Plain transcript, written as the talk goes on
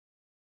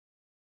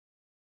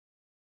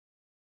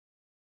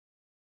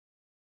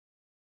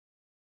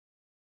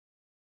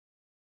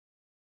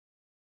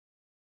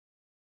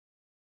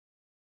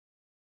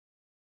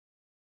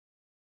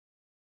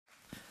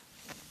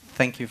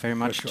Thank you very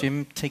much, sure.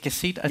 Jim. Take a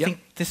seat. I think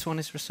this one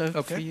is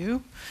reserved for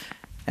you.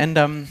 And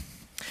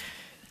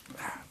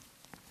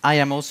I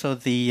am also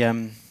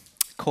the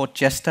court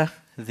jester,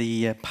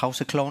 the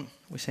pauseklovn,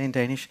 we say in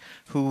Danish,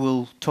 who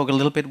will talk a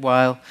little bit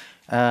while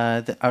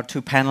our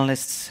two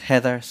panelists,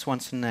 Heather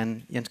Swanson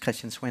and Jens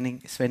Christian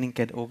Svenning,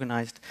 get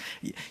organized.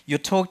 Your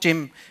talk,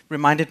 Jim,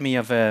 reminded me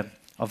of a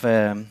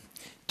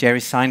Jerry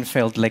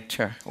Seinfeld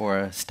lecture or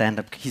a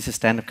stand-up. He's a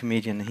stand-up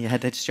comedian. He had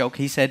this joke.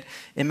 He said,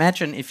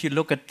 "Imagine if you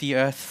look at the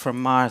Earth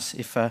from Mars.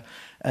 If a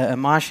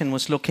Martian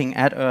was looking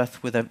at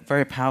Earth with a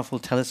very powerful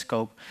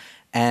telescope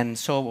and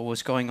saw what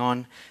was going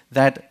on,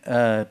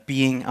 that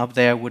being up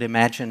there would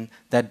imagine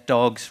that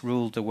dogs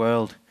ruled the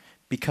world,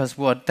 because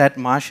what that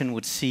Martian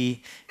would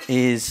see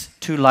is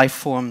two life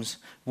forms,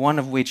 one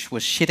of which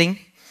was shitting,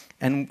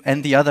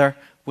 and the other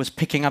was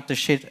picking up the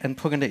shit and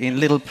putting it in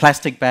little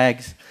plastic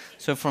bags.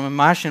 So from a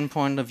Martian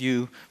point of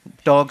view,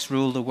 dogs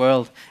rule the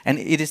world. And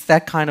it is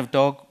that kind of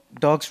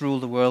dogs rule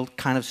the world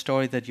kind of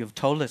story that you've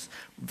told us.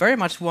 Very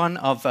much one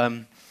of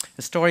a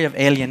story of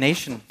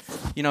alienation.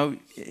 You know,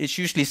 it's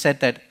usually said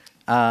that,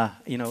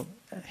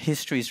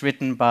 history is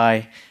written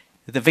by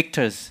the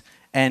victors.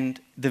 And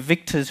the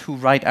victors who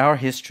write our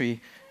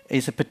history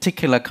is a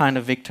particular kind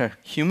of victor.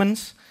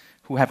 Humans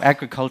who have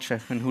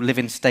agriculture and who live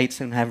in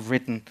states and have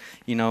written,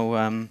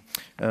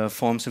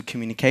 forms of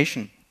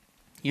communication.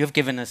 You have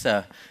given us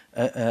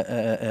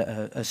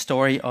a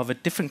story of a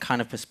different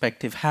kind of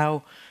perspective,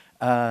 how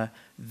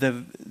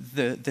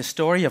the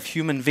story of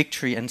human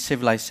victory and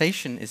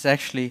civilization is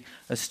actually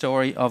a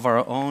story of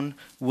our own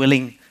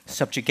willing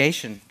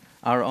subjugation,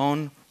 our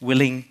own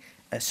willing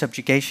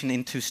subjugation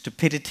into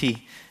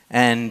stupidity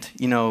and,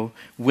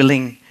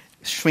 willing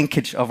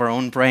shrinkage of our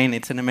own brain.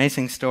 It's an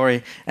amazing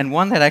story, and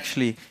one that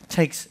actually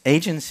takes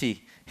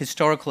agency,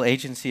 historical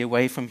agency,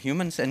 away from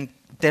humans and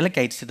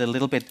delegates it a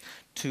little bit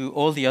to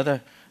all the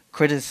other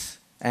critters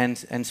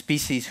and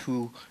species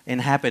who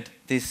inhabit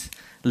this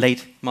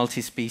late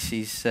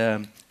multi-species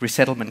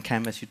resettlement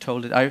camp, as you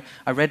told it.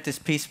 I read this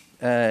piece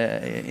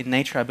in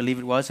Nature, I believe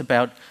it was,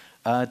 about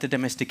the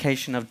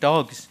domestication of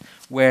dogs,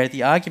 where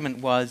the argument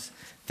was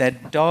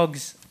that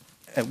dogs,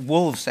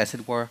 wolves as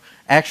it were,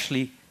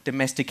 actually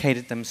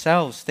domesticated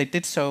themselves. They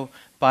did so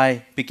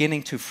by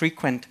beginning to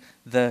frequent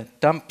the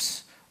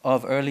dumps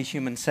of early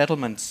human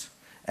settlements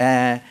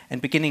and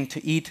beginning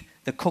to eat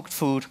the cooked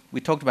food. We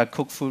talked about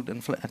cooked food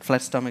and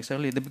flat stomachs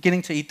earlier. They're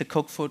beginning to eat the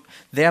cooked food,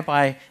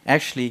 thereby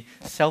actually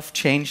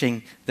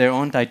self-changing their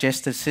own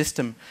digestive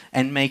system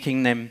and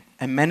making them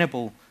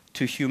amenable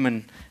to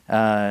human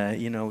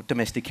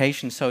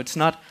domestication. So it's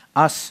not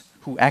us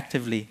who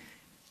actively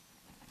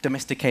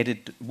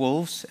domesticated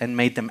wolves and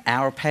made them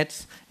our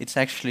pets. It's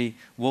actually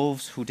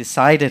wolves who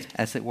decided,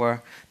 as it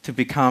were, to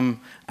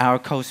become our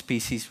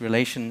co-species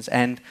relations,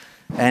 and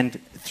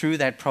through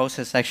that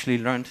process actually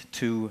learned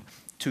to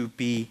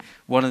be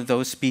one of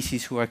those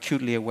species who are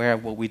acutely aware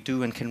of what we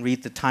do and can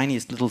read the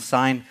tiniest little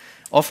sign,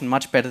 often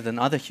much better than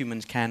other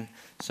humans can.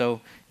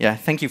 So yeah,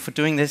 thank you for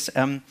doing this.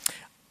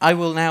 I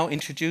will now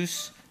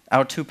introduce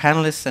our two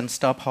panelists and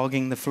stop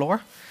hogging the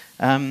floor.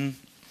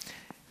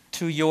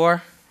 To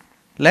your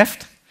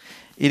left,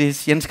 it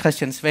is Jens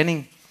Christian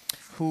Svenning,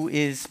 who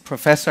is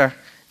professor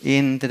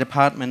in the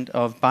Department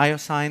of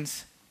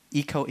Bioscience,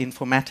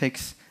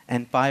 Ecoinformatics,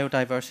 and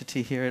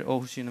Biodiversity here at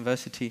Aarhus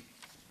University.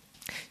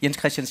 Jens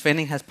Christian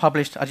Svenning has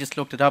published, I just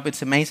looked it up,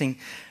 it's amazing,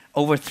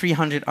 over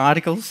 300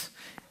 articles.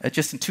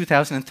 Just in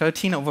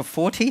 2013, over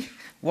 40.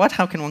 What?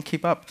 How can one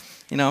keep up?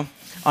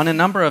 On a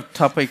number of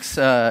topics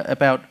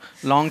about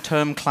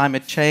long-term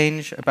climate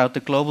change, about the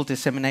global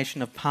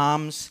dissemination of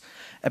palms,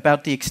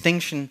 about the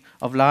extinction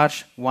of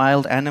large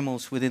wild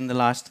animals within the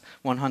last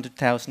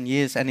 100,000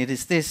 years. And it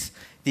is this,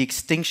 the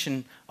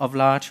extinction of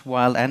large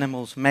wild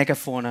animals,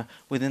 megafauna,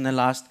 within the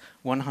last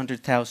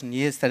 100,000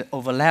 years that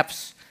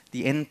overlaps,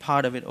 the end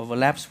part of it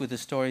overlaps with the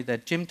story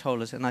that Jim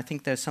told us. And I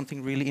think there's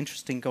something really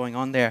interesting going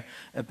on there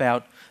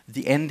about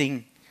the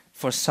ending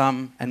for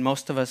some, and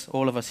most of us,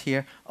 all of us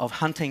here, of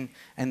hunting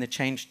and the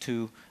change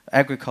to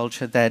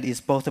agriculture that is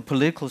both a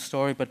political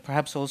story but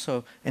perhaps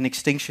also an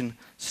extinction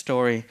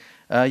story.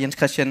 Jens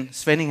Christian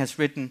Svenning has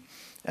written,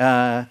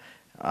 I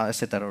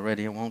said that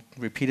already, I won't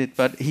repeat it,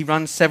 but he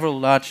runs several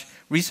large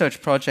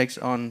research projects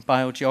on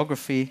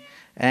biogeography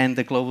and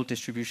the global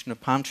distribution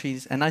of palm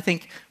trees. And I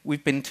think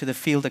we've been to the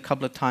field a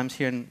couple of times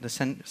here in the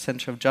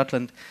center of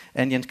Jutland,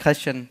 and Jens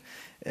Christian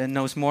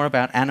knows more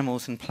about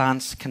animals and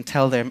plants, can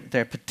tell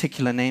their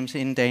particular names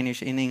in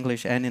Danish, in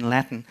English, and in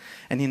Latin.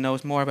 And he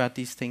knows more about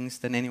these things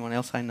than anyone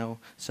else I know.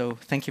 So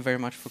thank you very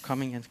much for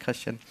coming, Jens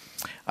Christian.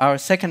 Our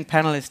second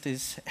panelist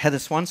is Heather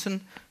Swanson,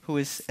 who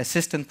is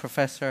assistant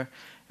professor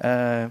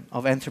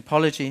of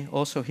anthropology,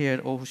 also here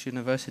at Aarhus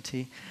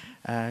University.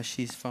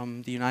 She's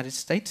from the United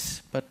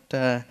States,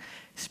 but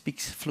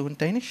speaks fluent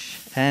Danish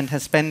and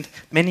has spent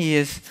many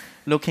years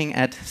looking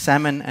at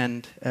salmon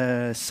and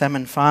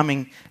salmon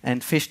farming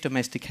and fish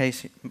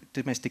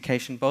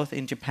domestication, both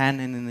in Japan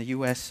and in the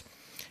US.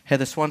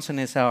 Heather Swanson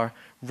is our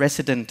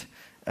resident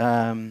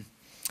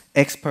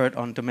expert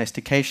on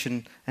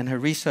domestication, and her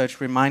research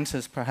reminds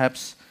us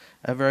perhaps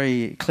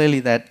very clearly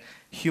that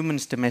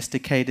humans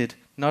domesticated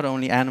not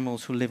only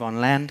animals who live on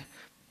land,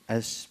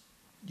 as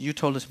you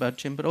told us about,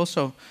 Jim, but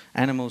also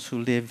animals who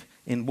live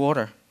in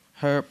water.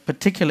 Her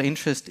particular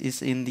interest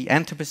is in the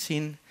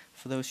Anthropocene.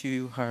 For those of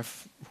you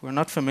who are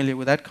not familiar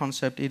with that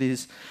concept, it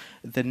is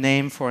the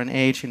name for an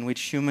age in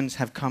which humans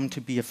have come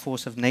to be a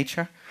force of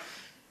nature.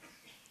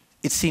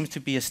 It seems to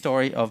be a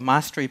story of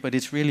mastery, but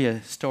it's really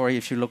a story,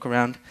 if you look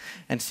around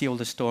and see all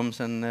the storms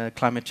and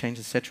climate change,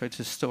 etc., it's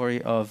a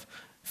story of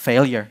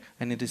failure,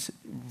 and it is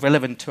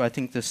relevant to, I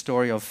think, the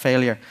story of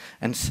failure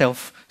and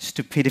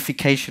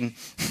self-stupidification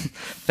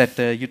that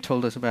you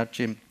told us about,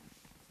 Jim.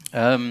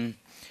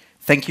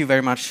 Thank you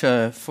very much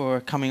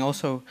for coming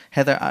also.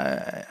 Heather,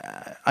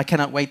 I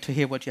cannot wait to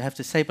hear what you have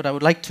to say, but I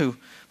would like to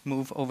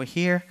move over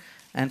here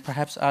and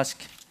perhaps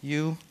ask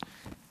you,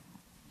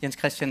 Jens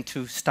Christian,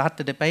 to start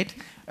the debate.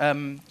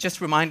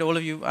 Just remind all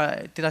of you,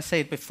 did I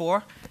say it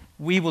before?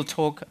 We will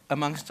talk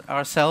amongst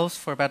ourselves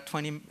for about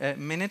 20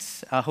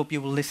 minutes. I hope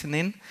you will listen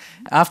in.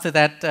 After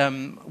that,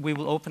 we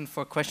will open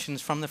for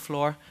questions from the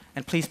floor.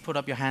 And please put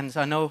up your hands.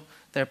 I know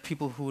there are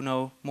people who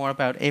know more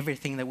about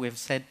everything that we've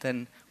said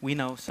than we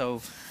know.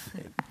 So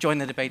join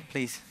the debate,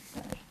 please.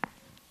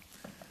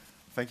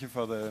 Thank you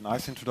for the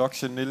nice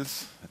introduction,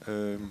 Niels.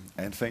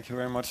 And thank you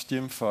very much,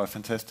 Jim, for a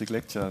fantastic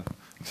lecture.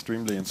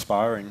 Extremely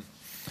inspiring.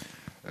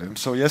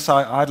 So yes,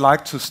 I'd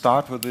like to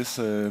start with this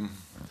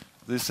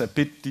a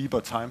bit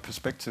deeper time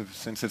perspective,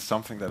 since it's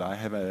something that I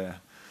have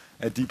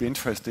a deep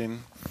interest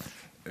in,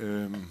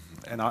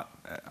 and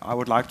I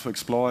would like to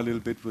explore a little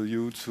bit with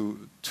you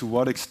to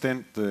what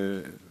extent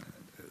the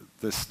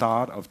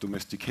start of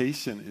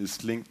domestication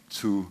is linked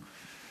to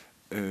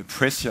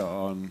pressure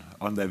on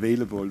the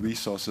available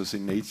resources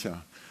in nature,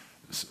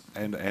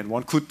 and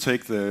one could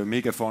take the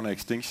megafauna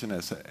extinction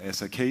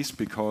as a case,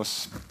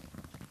 because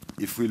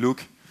if we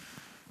look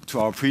to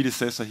our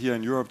predecessor here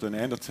in Europe, the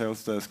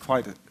Neanderthals, there's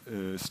quite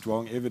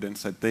strong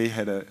evidence that they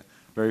had a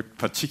very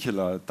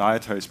particular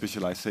dietary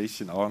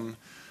specialization on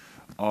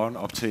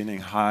obtaining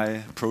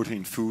high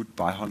protein food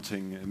by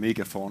hunting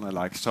megafauna.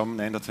 Like some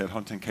Neanderthal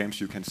hunting camps,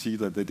 you can see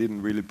that they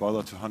didn't really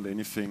bother to hunt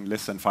anything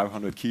less than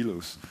 500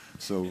 kilos.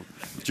 So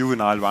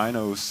juvenile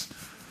rhinos,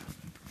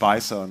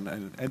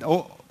 bison, and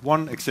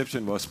one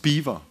exception was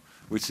beaver,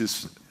 which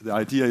is, the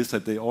idea is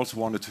that they also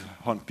wanted to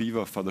hunt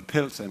beaver for the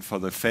pelts and for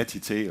the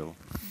fatty tail.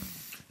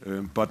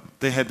 But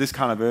they had this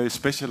kind of very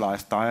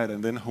specialized diet,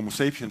 and then Homo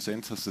sapiens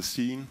enters the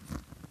scene,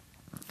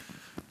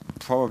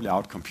 probably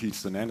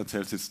outcompetes the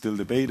Neanderthals, it's still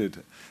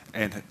debated,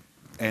 and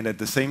at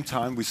the same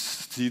time we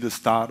see the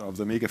start of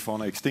the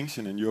megafauna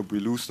extinction in Europe. We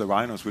lose the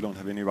rhinos, we don't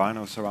have any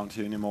rhinos around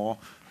here anymore,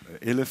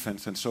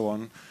 elephants and so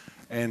on,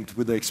 and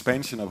with the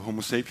expansion of Homo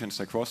sapiens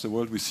across the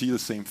world, we see the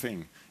same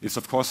thing. It's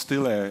of course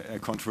still a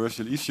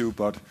controversial issue,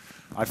 but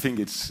I think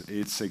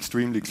it's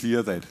extremely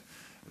clear that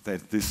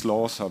this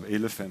loss of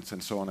elephants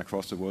and so on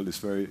across the world is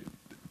very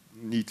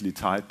neatly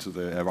tied to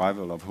the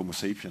arrival of Homo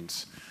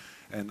sapiens.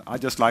 And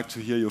I'd just like to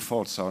hear your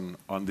thoughts on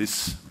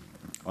this,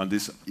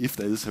 if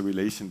there is a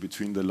relation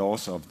between the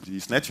loss of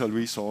these natural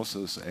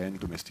resources and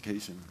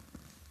domestication.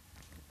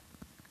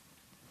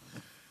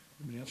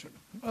 Let me answer.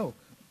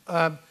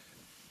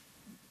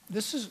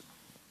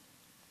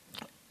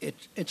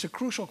 It's a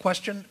crucial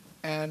question,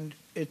 and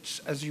it's,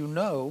 as you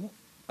know,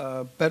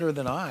 better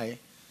than I,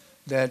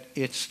 that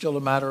it's still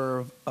a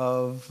matter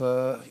of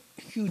a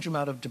huge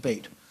amount of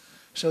debate.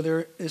 So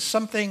there is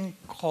something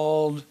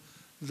called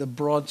the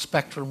broad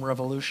spectrum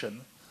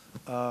revolution,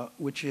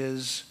 which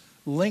is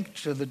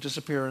linked to the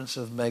disappearance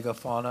of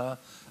megafauna,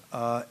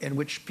 in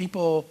which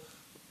people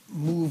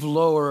move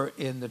lower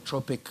in the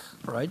trophic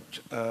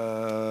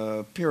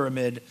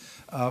pyramid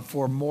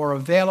for more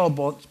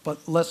available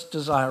but less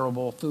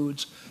desirable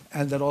foods,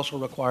 and that also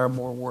require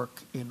more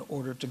work in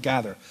order to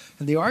gather.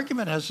 And the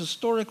argument has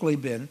historically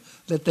been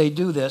that they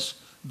do this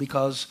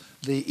because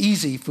the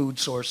easy food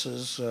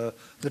sources,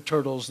 the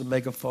turtles, the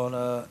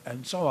megafauna,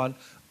 and so on,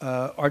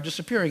 are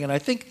disappearing. And I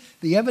think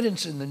the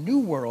evidence in the New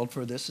World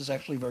for this is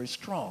actually very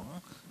strong,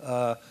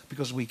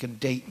 because we can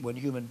date when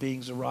human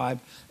beings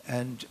arrived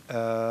and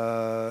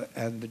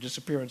the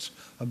disappearance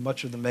of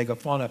much of the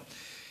megafauna.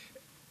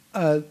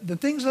 The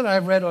things that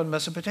I've read on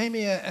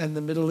Mesopotamia and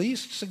the Middle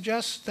East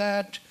suggest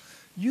that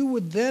you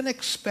would then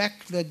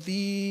expect that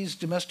these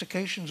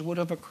domestications would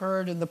have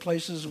occurred in the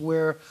places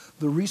where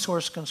the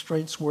resource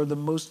constraints were the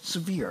most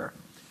severe.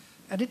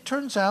 And it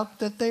turns out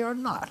that they are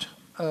not.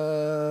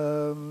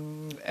 So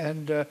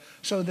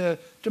the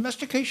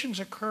domestications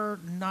occur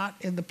not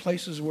in the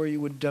places where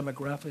you would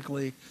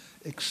demographically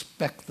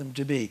expect them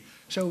to be.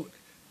 So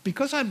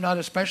because I'm not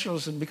a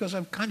specialist, and because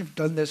I've kind of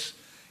done this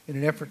in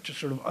an effort to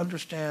sort of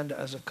understand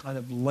as a kind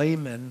of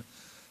layman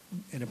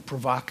in a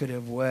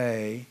provocative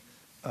way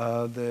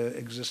the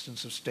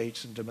existence of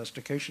states and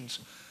domestications,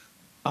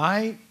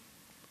 I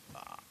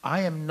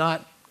am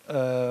not,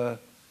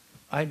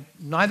 I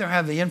neither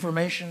have the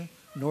information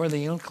nor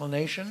the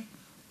inclination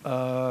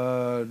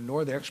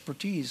nor the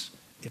expertise,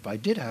 if I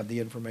did have the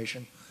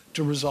information,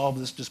 to resolve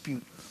this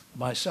dispute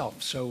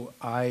myself. So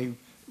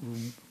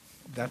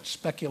that's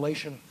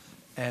speculation,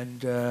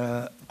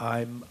 and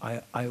I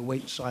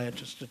await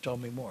scientists to tell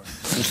me more.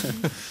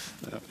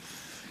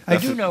 I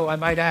do know, I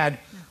might add,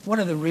 one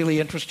of the really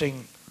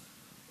interesting,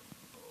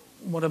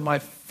 one of my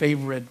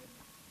favorite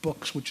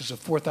books, which is a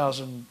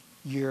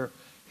 4,000-year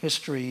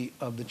history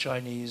of the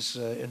Chinese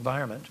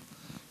environment,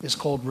 is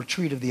called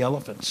Retreat of the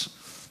Elephants.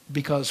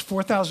 Because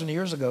 4,000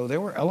 years ago,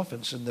 there were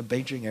elephants in the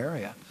Beijing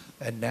area,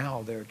 and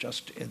now they're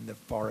just in the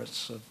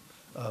forests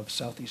of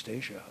Southeast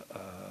Asia.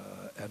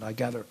 And I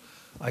gather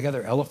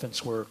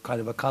elephants were kind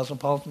of a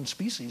cosmopolitan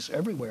species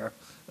everywhere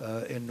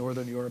in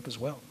Northern Europe as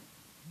well.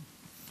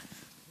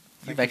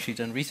 You've actually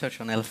done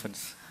research on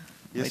elephants.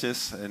 Yes, right?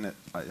 yes, and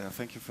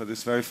thank you for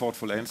this very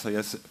thoughtful answer.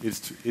 Yes,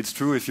 it's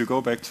true. If you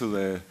go back to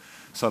the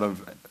sort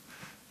of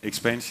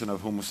expansion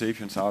of Homo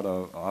sapiens out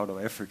of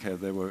Africa,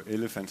 there were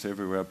elephants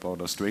everywhere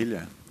but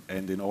Australia,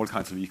 and in all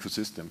kinds of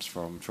ecosystems,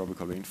 from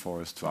tropical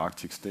rainforests to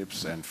Arctic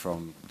steppes, and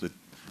from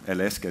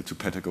Alaska to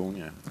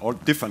Patagonia. All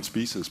different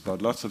species,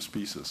 but lots of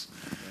species,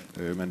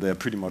 and they're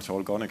pretty much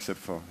all gone except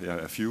for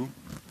a few.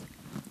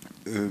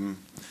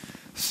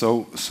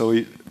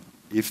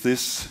 If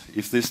this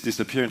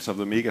disappearance of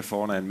the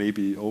megafauna and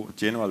maybe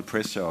general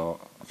pressure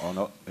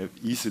on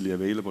easily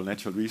available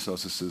natural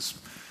resources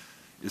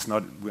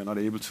we're not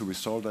able to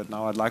resolve that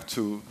now, I'd like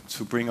to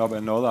bring up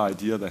another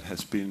idea that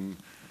has been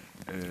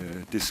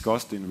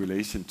discussed in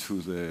relation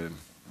to the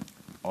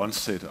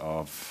onset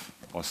of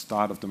or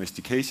start of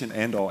domestication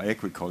and or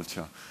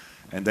agriculture,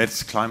 and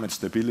that's climate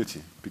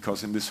stability.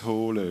 Because in this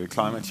whole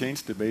climate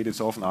change debate, it's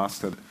often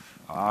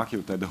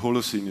argued that the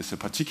Holocene is a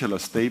particular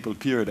stable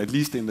period, at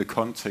least in the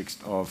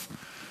context of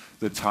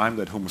the time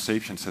that Homo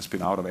sapiens has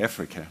been out of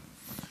Africa,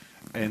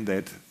 and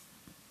that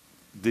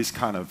this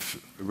kind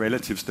of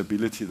relative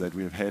stability that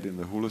we have had in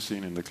the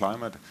Holocene in the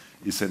climate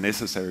is a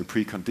necessary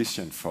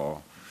precondition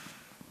for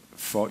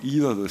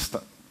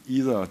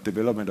either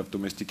development of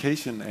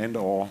domestication and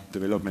or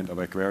development of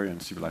agrarian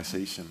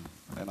civilization.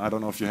 And I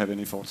don't know if you have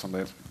any thoughts on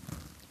that.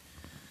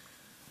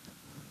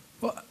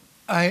 Well,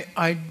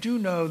 I do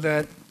know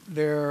that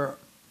there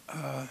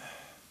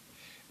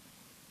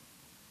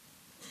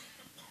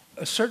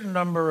a certain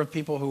number of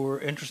people who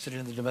were interested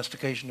in the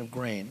domestication of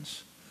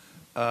grains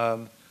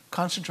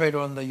concentrate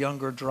on the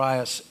Younger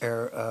Dryas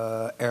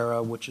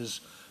era, which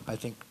is, I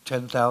think,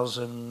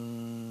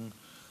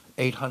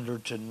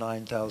 10,800 to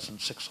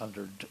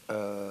 9,600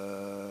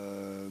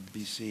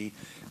 BC,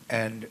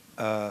 and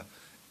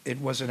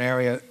it was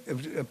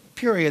a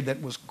period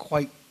that was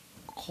quite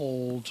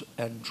cold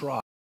and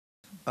dry,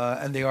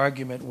 and the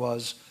argument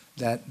was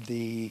that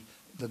the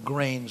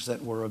grains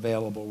that were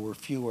available were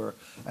fewer,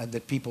 and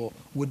that people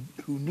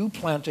who knew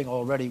planting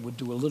already would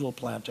do a little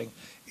planting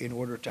in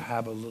order to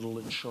have a little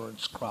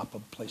insurance crop, a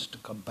place to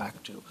come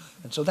back to.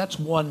 And so that's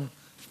one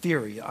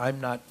theory. I'm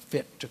not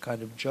fit to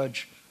kind of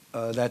judge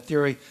that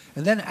theory.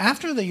 And then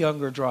after the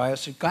Younger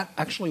Dryas, it got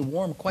actually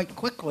warm quite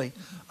quickly,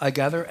 I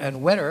gather,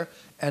 and wetter,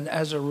 and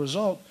as a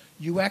result,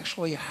 you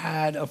actually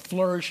had a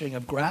flourishing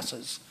of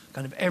grasses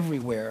kind of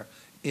everywhere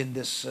in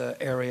this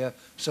area.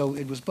 So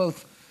it was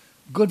both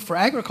good for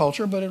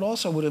agriculture, but it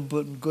also would have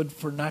been good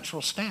for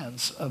natural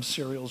stands of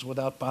cereals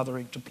without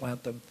bothering to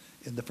plant them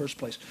in the first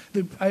place.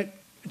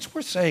 It's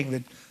worth saying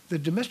that the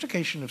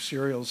domestication of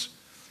cereals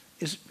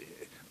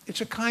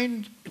it's a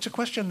question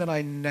that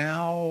I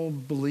now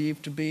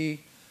believe to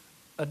be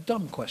a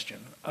dumb question.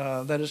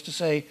 That is to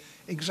say,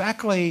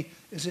 exactly,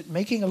 is it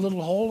making a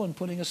little hole and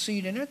putting a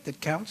seed in it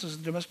that counts as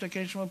the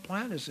domestication of a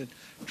plant? Is it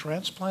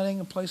transplanting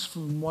a place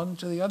from one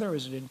to the other?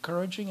 Is it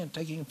encouraging and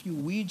taking a few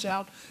weeds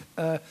out?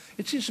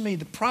 It seems to me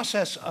the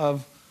process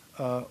of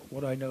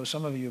what I know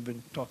some of you have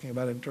been talking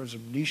about in terms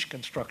of niche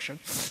construction,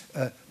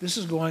 this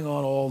is going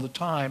on all the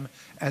time,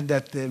 and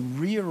that the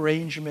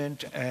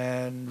rearrangement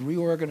and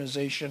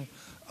reorganization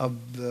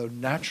of the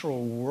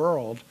natural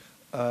world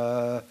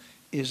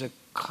is a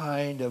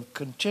kind of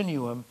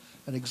continuum,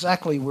 and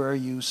exactly where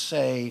you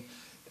say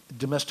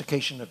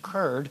domestication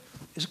occurred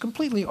is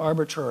completely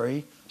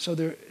arbitrary. So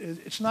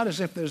it's not as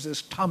if there's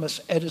this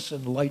Thomas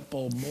Edison light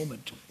bulb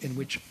moment in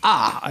which,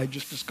 I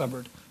just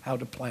discovered how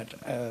to plant,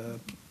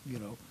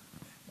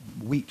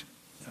 wheat.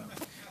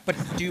 But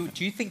do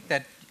you think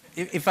that,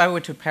 if I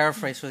were to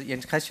paraphrase what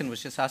Jens Christian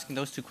was just asking,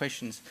 those two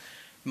questions,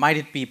 might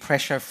it be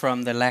pressure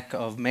from the lack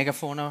of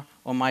megafauna,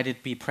 or might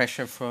it be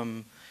pressure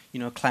from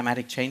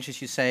climatic changes?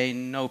 You say,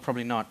 no,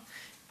 probably not.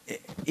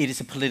 It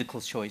is a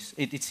political choice.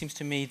 It seems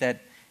to me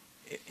that,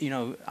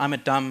 I'm a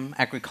dumb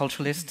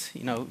agriculturalist,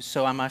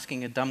 so I'm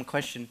asking a dumb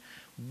question.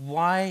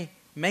 Why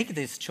make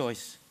this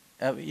choice?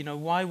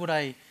 Why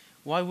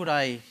would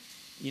I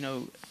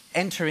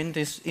enter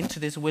into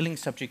this willing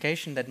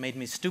subjugation that made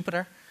me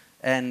stupider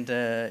and,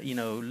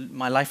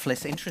 my life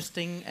less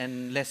interesting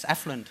and less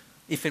affluent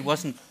if it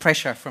wasn't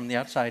pressure from the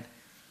outside?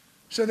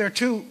 So there are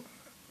two.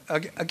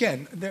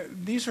 Again,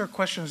 these are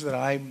questions that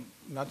I'm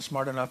not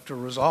smart enough to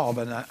resolve,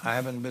 and I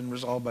haven't been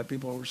resolved by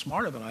people who are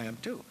smarter than I am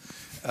too.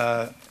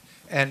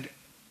 And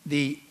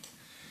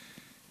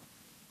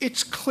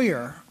it's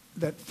clear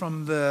that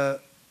from the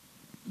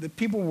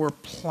people were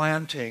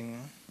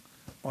planting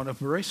on a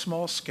very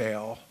small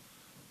scale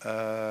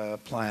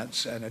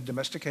plants and had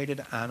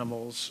domesticated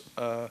animals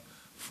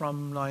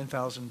from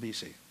 9000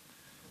 BC.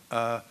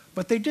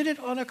 But they did it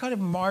on a kind of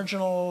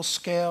marginal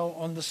scale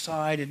on the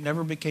side. It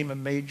never became a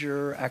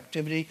major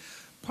activity,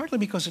 partly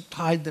because it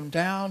tied them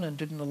down and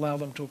didn't allow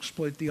them to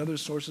exploit the other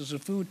sources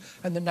of food.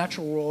 And the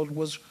natural world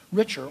was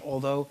richer,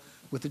 although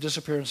with the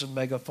disappearance of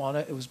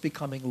megafauna, it was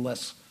becoming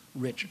less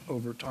rich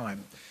over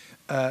time.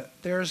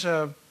 There's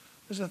a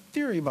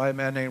theory by a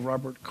man named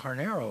Robert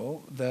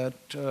Carnero that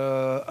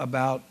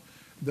about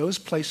those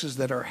places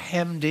that are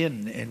hemmed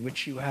in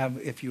which you have,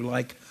 if you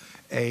like,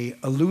 a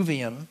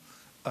alluvium,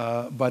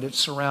 but it's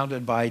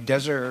surrounded by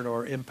desert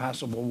or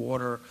impassable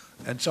water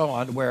and so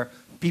on, where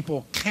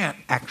people can't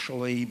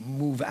actually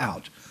move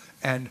out.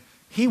 And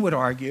he would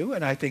argue,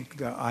 and I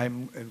think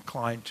I'm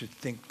inclined to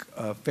think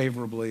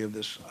favorably of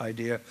this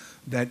idea,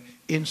 that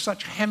in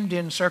such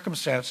hemmed-in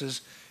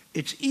circumstances,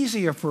 it's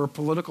easier for a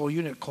political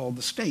unit called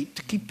the state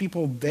to keep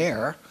people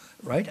there,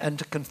 right, and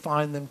to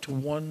confine them to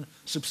one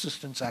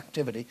subsistence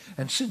activity.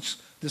 And since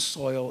this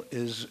soil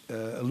is,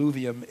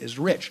 alluvium is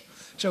rich.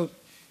 So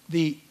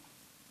the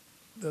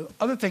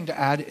other thing to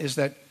add is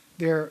that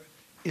there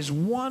is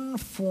one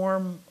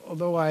form,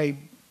 although I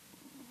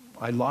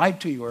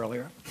lied to you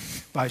earlier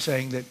by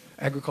saying that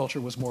agriculture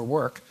was more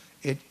work,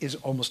 it is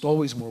almost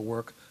always more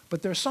work,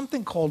 but there's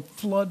something called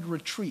flood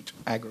retreat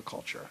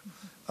agriculture,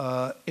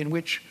 in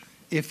which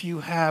if you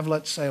have,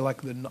 let's say,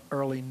 like the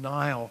early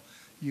Nile,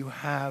 you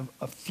have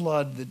a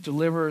flood that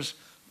delivers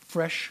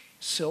fresh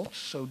silt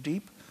so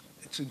deep,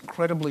 it's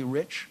incredibly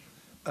rich.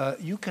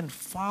 You can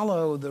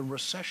follow the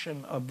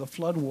recession of the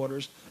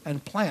floodwaters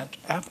and plant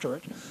after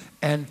it.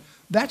 And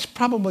that's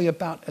probably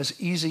about as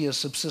easy a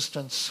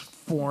subsistence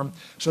form.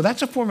 So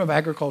that's a form of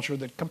agriculture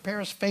that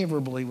compares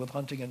favorably with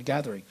hunting and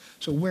gathering.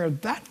 So where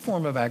that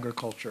form of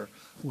agriculture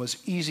was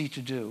easy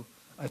to do,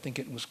 I think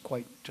it was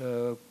quite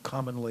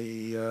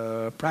commonly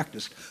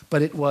practiced.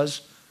 But it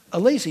was a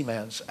lazy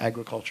man's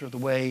agriculture, the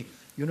way,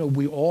 you know,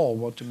 we all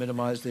want to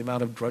minimize the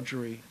amount of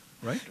drudgery,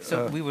 right?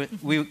 So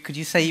could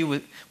you say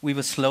we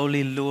were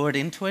slowly lured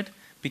into it?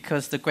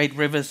 Because the great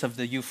rivers of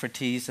the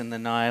Euphrates and the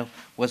Nile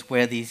was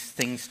where these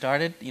things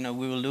started. You know,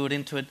 we were lured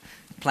into it,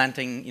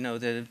 planting, you know,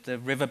 the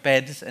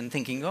riverbeds and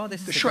thinking, oh,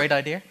 this is a great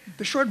idea.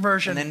 The short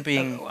version, and then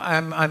being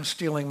I'm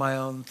stealing my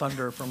own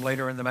thunder from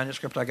later in the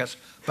manuscript, I guess.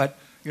 But,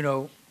 you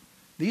know,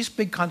 these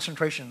big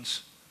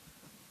concentrations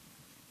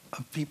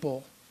of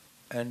people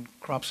and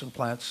crops and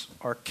plants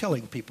are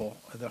killing people.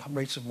 The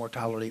rates of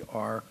mortality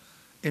are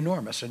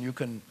enormous. And you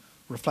can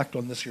reflect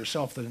on this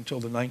yourself, that until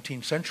the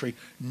 19th century,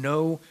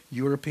 no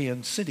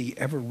European city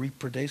ever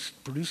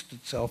produced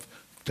itself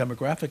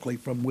demographically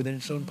from within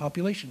its own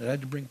population. It had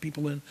to bring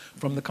people in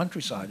from the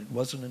countryside. It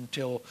wasn't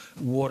until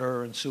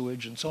water and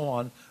sewage and so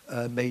on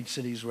made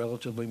cities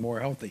relatively more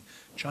healthy.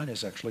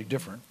 China's actually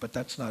different, but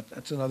that's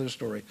another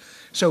story.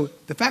 So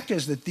the fact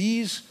is that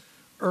these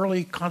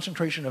early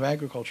concentration of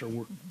agriculture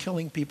were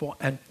killing people,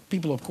 and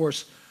people, of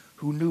course,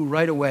 who knew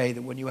right away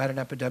that when you had an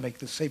epidemic,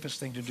 the safest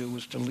thing to do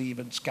was to leave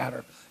and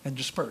scatter and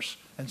disperse.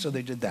 And so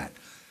they did that.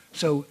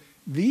 So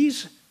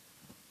these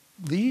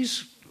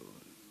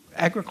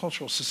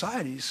agricultural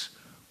societies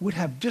would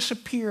have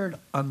disappeared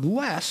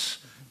unless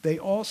they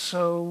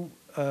also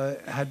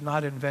had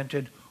not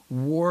invented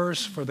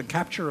wars for the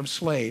capture of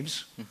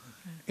slaves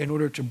in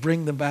order to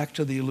bring them back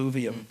to the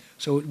alluvium.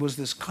 So it was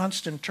this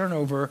constant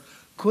turnover.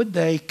 Could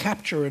they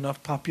capture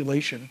enough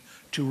population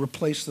to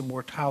replace the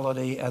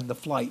mortality and the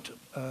flight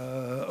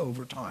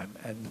over time?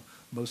 And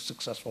most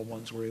successful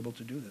ones were able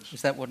to do this.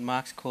 Is that what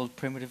Marx called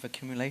primitive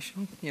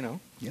accumulation? You know?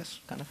 Yes.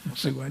 Kind of.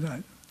 See why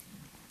not?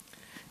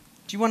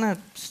 Do you want to?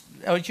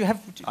 Oh, do you have?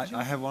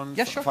 I have one.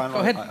 Yeah, sure. Final. Go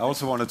ahead. I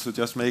also wanted to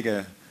just make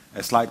a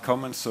slight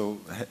comment.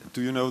 So,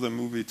 do you know the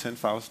movie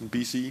 10,000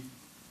 BC?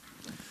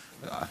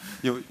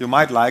 You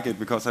might like it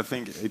because I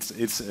think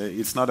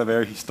it's not a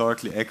very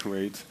historically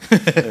accurate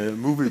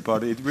movie,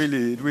 but it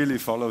really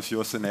follows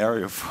your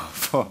scenario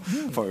for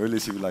early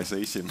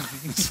civilization.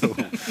 So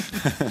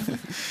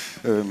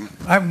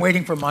I'm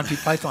waiting for Monty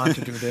Python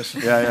to do this.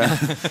 yeah,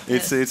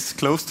 it's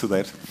close to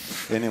that.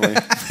 Anyway,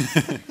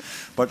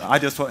 but I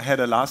just had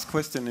a last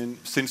question.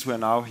 Since we're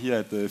now here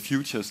at the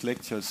Futures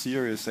lecture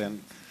series,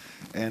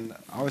 and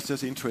I was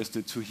just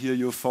interested to hear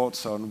your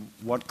thoughts on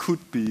what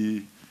could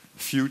be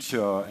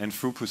future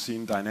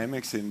Anthropocene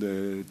dynamics in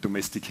the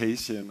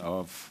domestication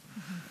of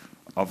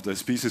the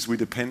species we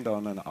depend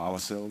on and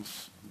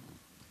ourselves.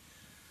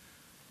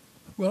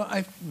 Well,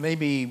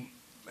 maybe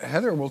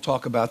Heather will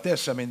talk about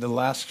this. I mean, the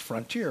last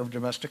frontier of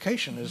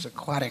domestication is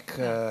aquatic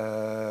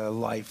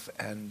life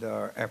and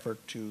our effort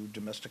to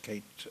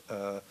domesticate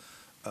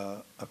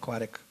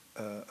aquatic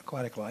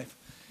life.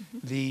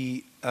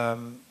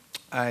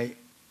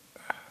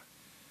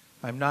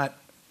 I'm not.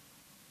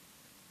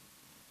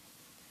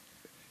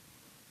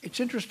 It's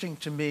interesting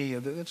to me.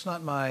 It's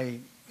not my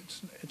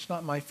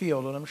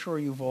field, and I'm sure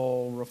you've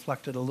all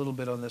reflected a little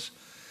bit on this.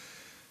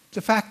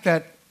 The fact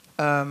that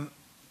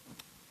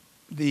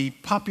the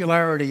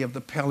popularity of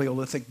the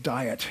Paleolithic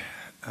diet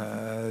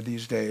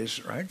these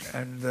days, right,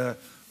 and the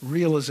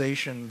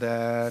realization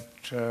that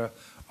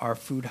our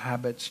food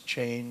habits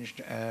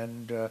changed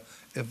and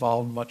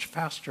evolved much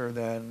faster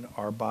than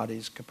our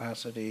body's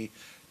capacity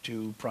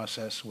to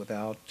process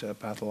without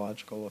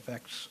pathological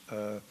effects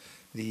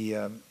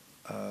the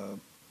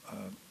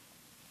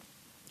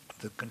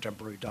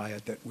contemporary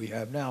diet that we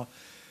have now.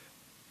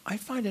 I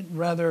find it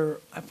rather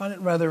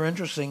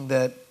interesting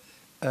that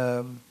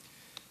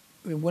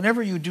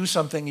whenever you do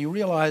something, you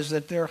realize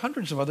that there are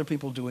hundreds of other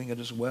people doing it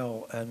as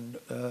well, and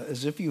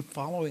as if you're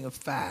following a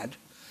fad.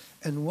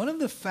 And one of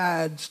the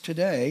fads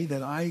today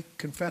that I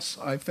confess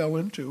I fell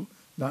into,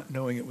 not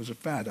knowing it was a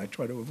fad, I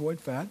try to avoid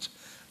fads,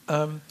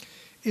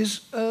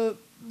 is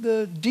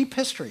the deep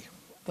history.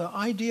 The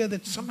idea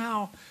that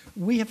somehow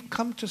we have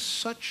come to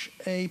such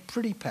a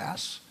pretty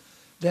pass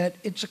that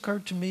it's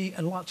occurred to me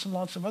and lots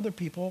of other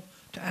people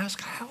to ask,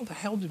 how the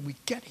hell did we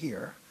get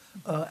here?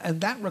 And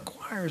that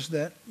requires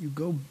that you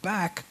go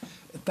back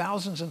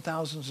thousands and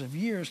thousands of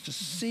years to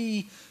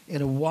see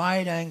in a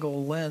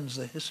wide-angle lens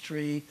the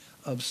history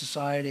of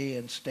society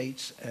and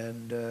states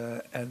and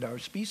our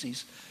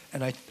species.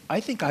 And I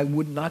think I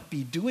would not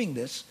be doing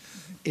this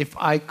if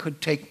I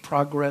could take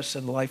progress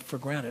in life for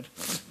granted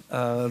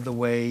the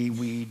way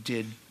we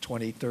did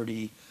 20,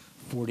 30,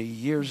 40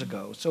 years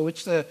ago. So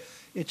it's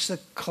the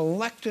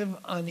collective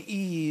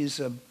unease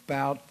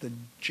about the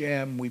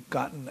jam we've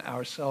gotten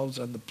ourselves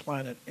and the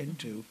planet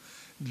into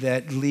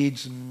that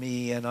leads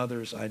me and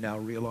others, I now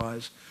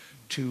realize,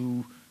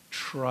 to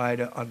try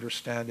to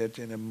understand it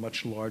in a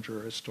much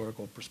larger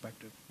historical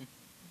perspective.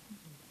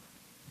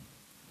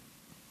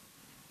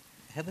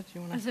 Heather, do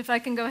you want to? As if I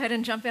can go ahead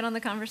and jump in on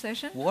the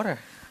conversation? Water,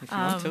 if you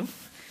want to.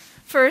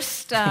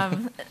 First,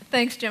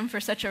 thanks, Jim, for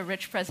such a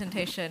rich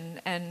presentation.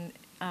 And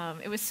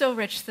it was so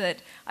rich that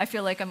I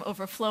feel like I'm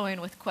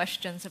overflowing with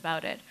questions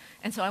about it.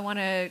 And so I want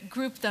to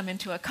group them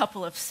into a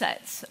couple of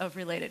sets of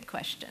related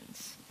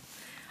questions.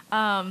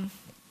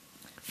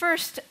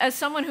 First, as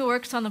someone who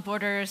works on the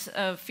borders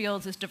of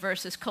fields as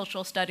diverse as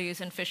cultural studies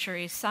and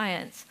fisheries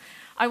science,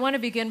 I want to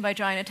begin by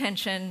drawing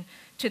attention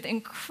to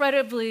the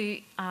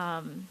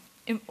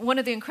one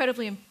of the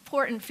incredibly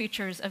important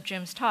features of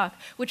Jim's talk,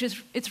 which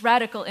is its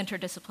radical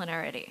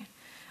interdisciplinarity.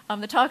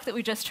 The talk that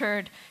we just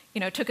heard,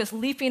 took us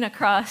leaping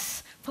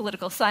across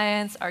political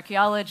science,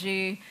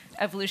 archaeology,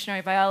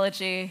 evolutionary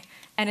biology,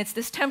 and it's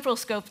this temporal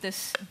scope,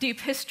 this deep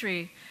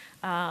history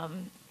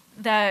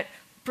that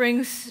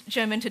brings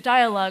Jim into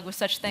dialogue with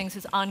such things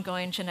as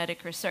ongoing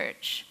genetic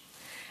research.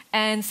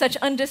 And such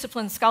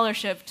undisciplined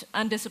scholarship,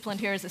 undisciplined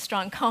here is a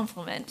strong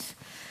compliment,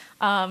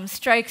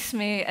 strikes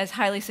me as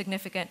highly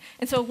significant.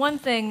 And so one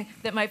thing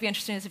that might be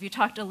interesting is if you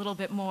talked a little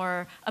bit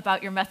more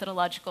about your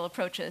methodological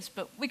approaches,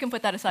 but we can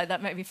put that aside,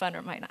 that might be fun or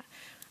it might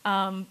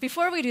not.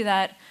 Before we do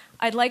that,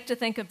 I'd like to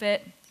think a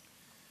bit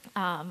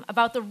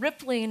about the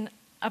rippling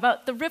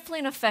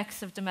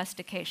effects of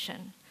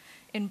domestication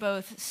in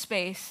both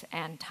space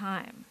and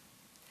time.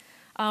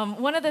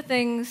 One of the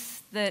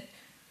things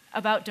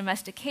about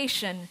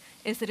domestication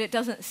is that it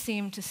doesn't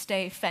seem to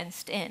stay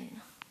fenced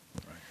in.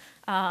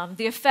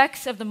 The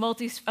effects of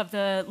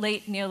the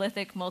late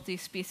Neolithic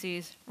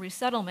multi-species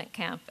resettlement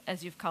camp,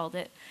 as you've called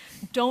it,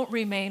 don't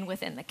remain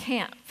within the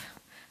camp,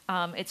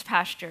 its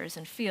pastures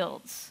and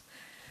fields.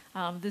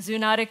 The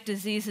zoonotic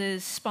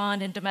diseases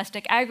spawned in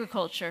domestic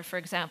agriculture, for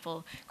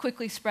example,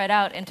 quickly spread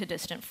out into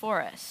distant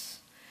forests.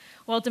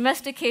 While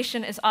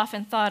domestication is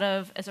often thought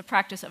of as a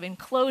practice of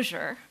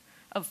enclosure,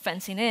 of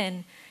fencing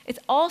in, it's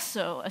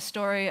also a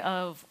story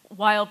of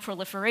wild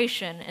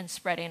proliferation and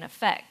spreading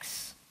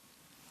effects.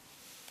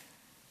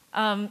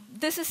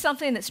 This is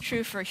something that's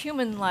true for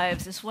human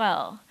lives as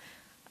well.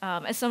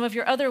 As some of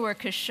your other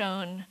work has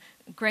shown,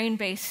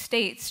 grain-based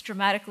states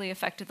dramatically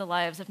affected the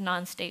lives of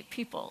non-state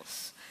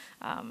peoples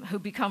who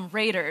become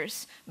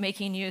raiders,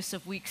 making use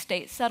of weak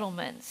state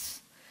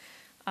settlements,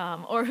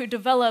 or who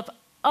develop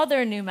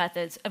other new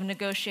methods of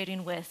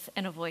negotiating with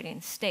and avoiding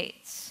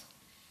states.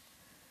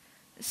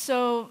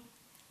 So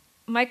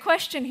my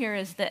question here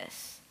is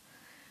this.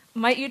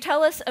 Might you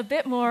tell us a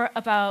bit more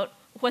about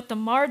what the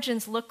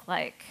margins look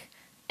like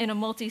in a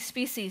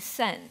multi-species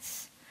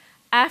sense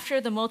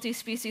after the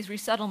multi-species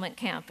resettlement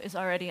camp is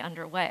already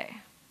underway?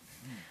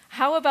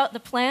 How about the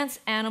plants,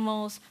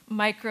 animals,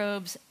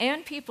 microbes,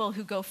 and people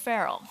who go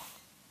feral?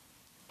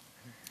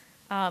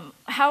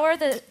 How are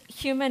the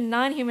human,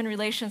 non-human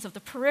relations of the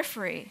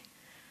periphery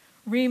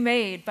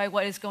remade by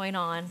what is going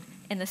on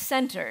in the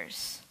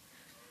centers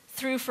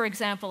through, for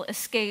example,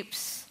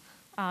 escapes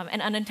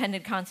and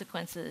unintended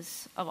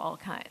consequences of all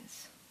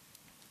kinds?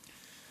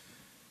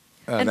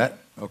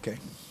 Okay.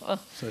 Well,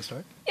 Should I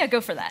start? yeah,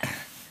 go for that.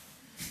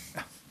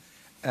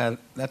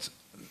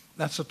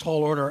 That's a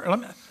tall order.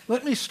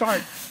 Let me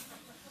start.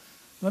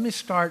 Let me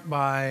start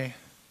by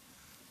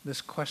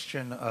this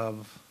question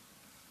of,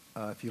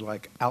 if you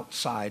like,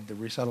 outside the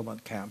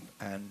resettlement camp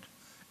and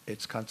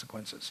its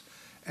consequences.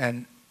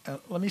 And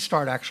let me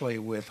start actually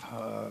with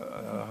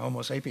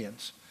Homo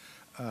sapiens.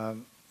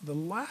 The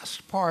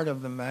last part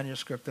of the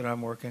manuscript that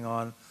I'm working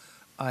on,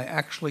 I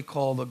actually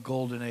call the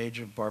golden age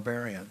of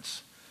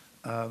barbarians.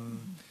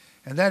 And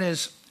that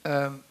is,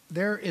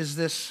 there is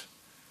this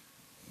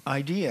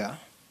idea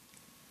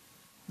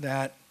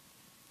that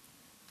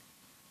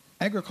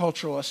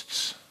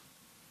agriculturalists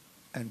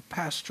and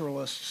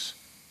pastoralists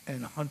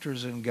and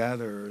hunters and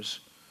gatherers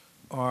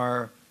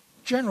are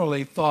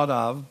generally thought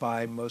of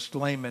by most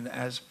laymen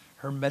as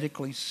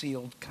hermetically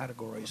sealed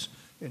categories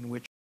in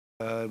which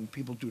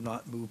people do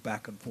not move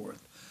back and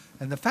forth.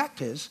 And the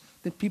fact is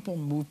that people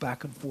move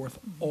back and forth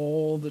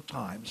all the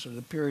time. So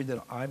the period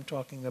that I'm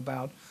talking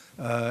about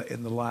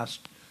in the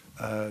last,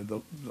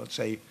 let's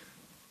say,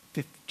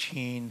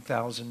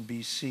 15,000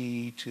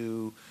 BC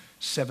to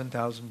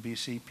 7,000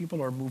 BC,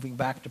 people are moving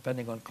back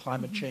depending on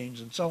climate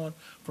change and so on,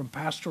 from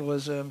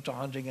pastoralism to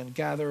hunting and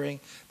gathering.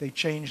 They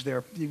change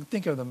their, you can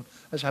think of them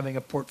as having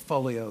a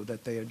portfolio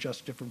that they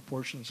adjust different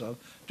portions of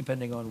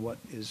depending on what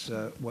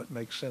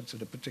makes sense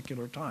at a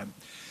particular time.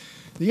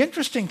 The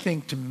interesting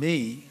thing to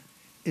me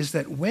is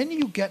that when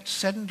you get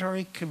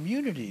sedentary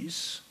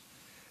communities,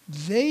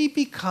 they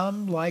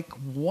become like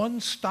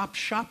one-stop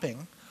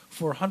shopping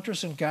for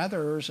hunters and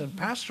gatherers and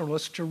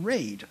pastoralists to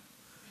raid.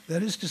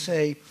 That is to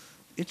say,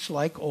 it's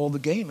like all the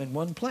game in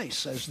one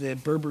place. As the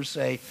Berbers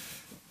say,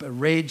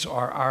 raids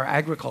are our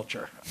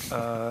agriculture.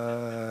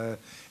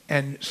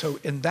 And so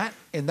in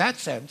that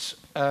sense,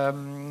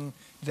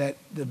 that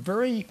the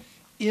very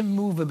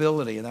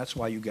immovability, and that's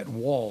why you get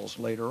walls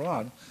later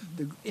on,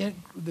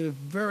 the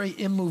very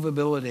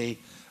immovability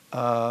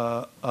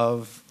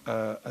of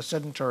a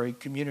sedentary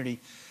community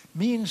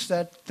means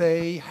that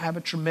they have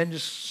a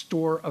tremendous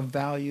store of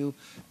value,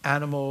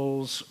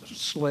 animals,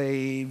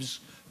 slaves,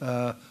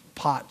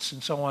 pots,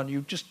 and so on.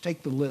 You just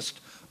take the list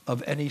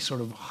of any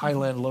sort of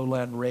highland,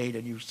 lowland raid,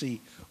 and you see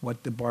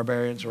what the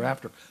barbarians are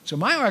after. So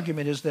my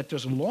argument is that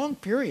there's a long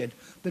period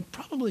that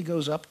probably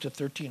goes up to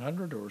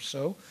 1300 or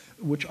so,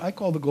 which I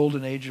call the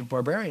golden age of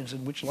barbarians,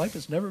 in which life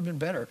has never been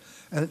better.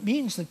 And it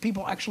means that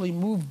people actually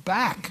move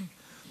back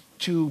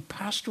to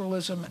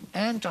pastoralism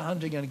and to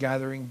hunting and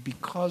gathering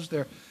because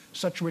they're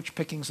such rich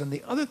pickings. And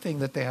the other thing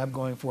that they have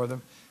going for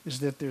them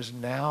is that there's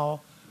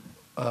now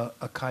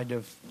a kind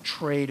of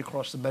trade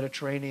across the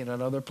Mediterranean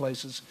and other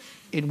places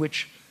in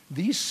which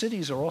these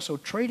cities are also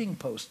trading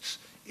posts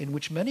in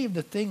which many of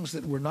the things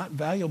that were not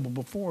valuable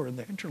before in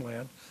the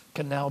hinterland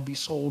can now be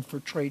sold for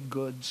trade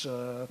goods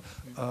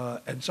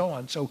and so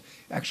on. So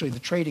actually the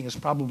trading is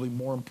probably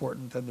more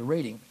important than the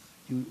raiding.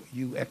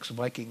 You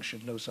ex-Vikings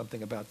should know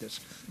something about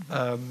this.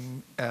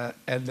 And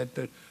that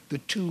the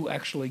two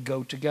actually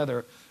go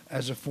together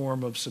as a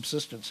form of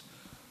subsistence.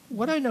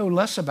 What I know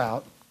less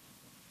about,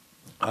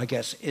 I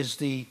guess, is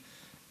the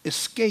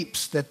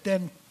escapes that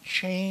then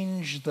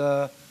change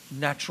the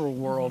natural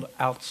world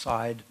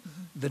outside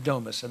the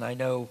domus. And I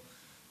know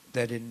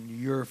that in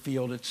your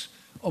field it's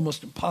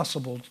almost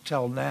impossible to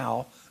tell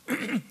now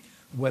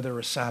whether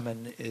a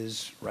salmon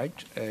is,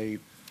 right, a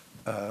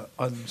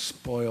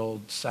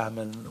unspoiled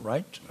salmon,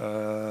 right,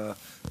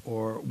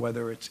 or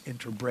whether it's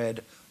interbred.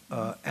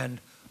 And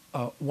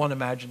one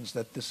imagines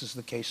that this is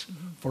the case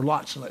for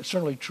lots, and it's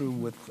certainly true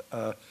with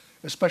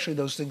especially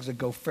those things that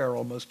go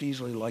feral most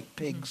easily, like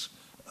pigs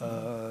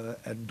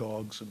and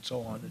dogs and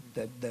so on.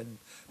 That then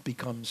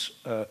becomes,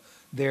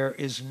 there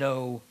is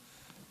no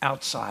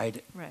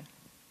outside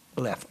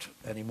left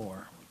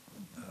anymore.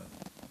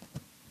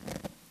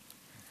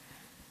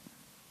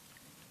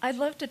 I'd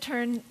love to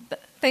turn,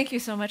 thank you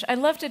so much. I'd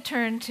love to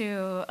turn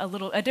to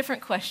a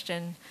different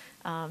question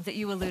that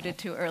you alluded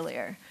to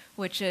earlier,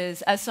 which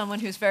is, as someone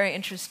who's very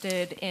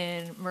interested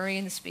in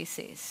marine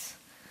species,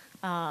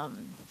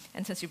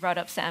 and since you brought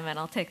up salmon,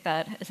 I'll take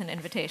that as an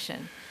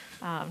invitation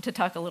to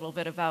talk a little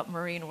bit about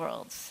marine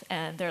worlds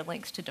and their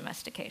links to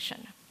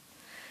domestication.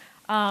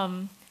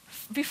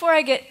 Before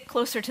I get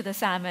closer to the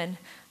salmon,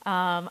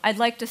 I'd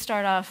like to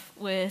start off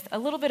with a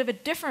little bit of a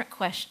different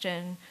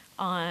question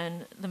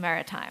on the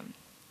maritime.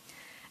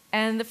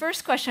 And the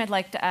first question I'd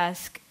like to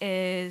ask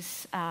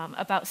is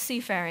about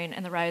seafaring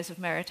and the rise of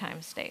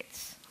maritime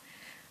states.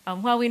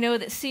 While we know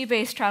that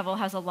sea-based travel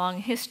has a long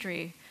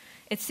history,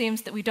 it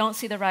seems that we don't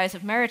see the rise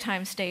of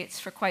maritime states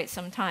for quite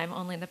some time,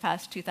 only in the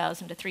past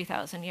 2,000 to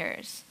 3,000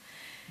 years.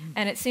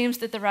 And it seems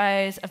that the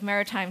rise of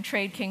maritime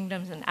trade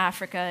kingdoms in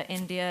Africa,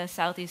 India,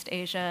 Southeast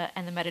Asia,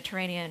 and the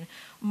Mediterranean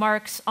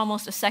marks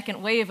almost a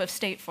second wave of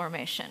state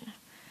formation.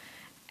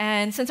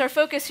 And since our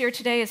focus here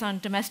today is on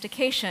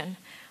domestication,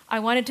 I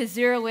wanted to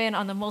zero in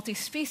on the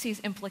multi-species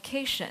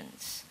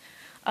implications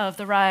of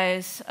the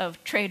rise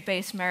of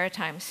trade-based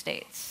maritime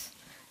states.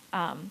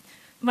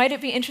 Might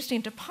it be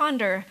interesting to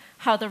ponder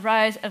how the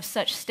rise of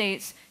such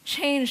states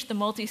changed the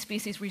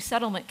multi-species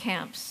resettlement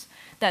camps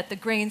that the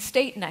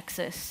grain-state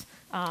nexus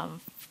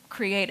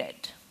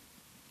created?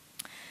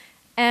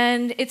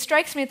 And it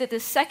strikes me that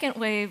this second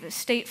wave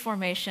state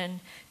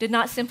formation did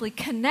not simply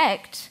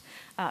connect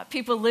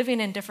people living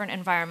in different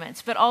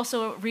environments, but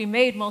also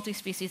remade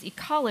multi-species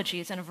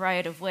ecologies in a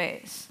variety of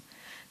ways.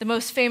 The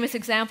most famous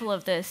example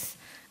of this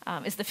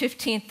is the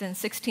 15th and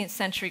 16th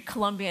century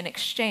Columbian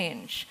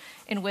exchange,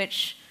 in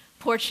which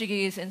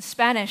Portuguese and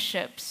Spanish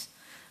ships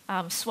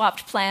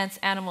swapped plants,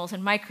 animals,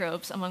 and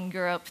microbes among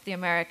Europe, the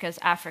Americas,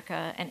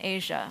 Africa, and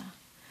Asia.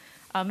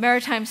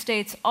 Maritime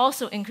states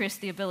also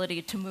increased the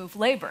ability to move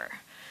labor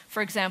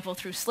for example,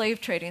 through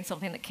slave trading,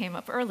 something that came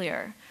up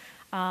earlier,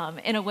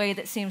 in a way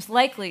that seems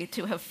likely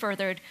to have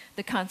furthered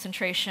the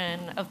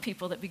concentration of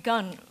people that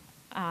began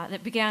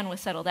with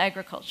settled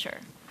agriculture.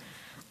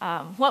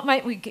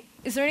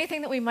 Is there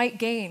anything that we might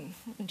gain,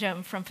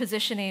 Jim, from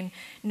positioning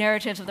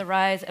narratives of the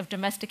rise of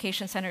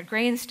domestication-centered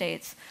grain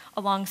states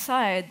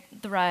alongside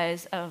the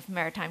rise of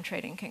maritime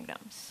trading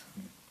kingdoms?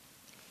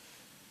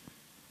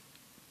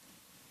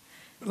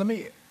 There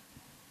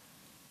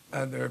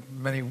are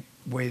many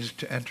ways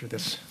to enter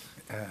this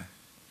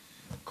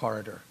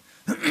corridor.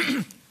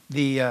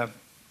 The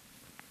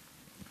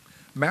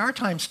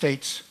maritime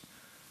states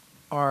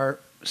are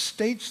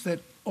states that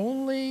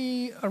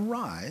only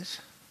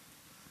arise,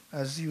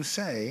 as you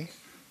say,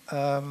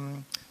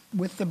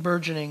 with the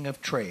burgeoning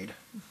of trade.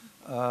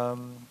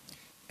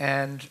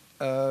 And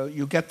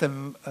you get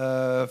them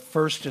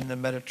first in the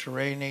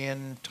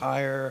Mediterranean,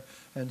 Tyre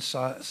and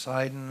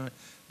Sidon,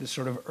 the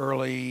sort of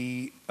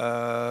early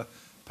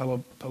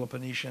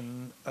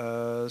Peloponnesian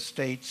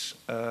states,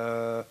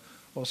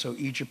 also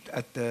Egypt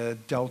at the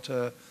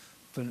Delta,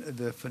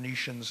 the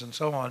Phoenicians and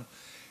so on.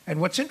 And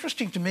what's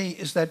interesting to me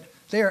is that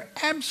they are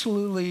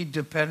absolutely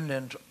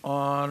dependent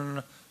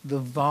on the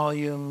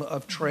volume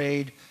of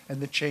trade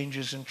and the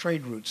changes in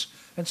trade routes.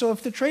 And so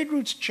if the trade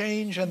routes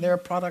change and their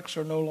products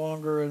are no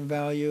longer in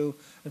value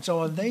and so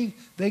on, they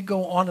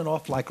go on and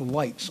off like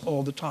lights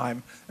all the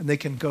time, and they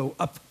can go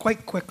up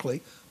quite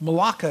quickly.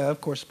 Malacca,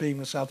 of course, being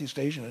the Southeast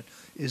Asian,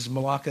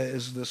 Malacca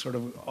is the sort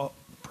of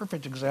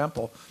perfect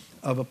example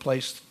of a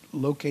place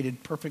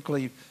located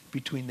perfectly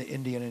between the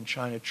Indian and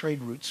China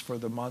trade routes for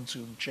the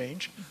monsoon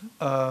change.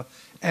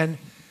 And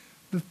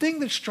the thing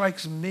that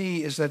strikes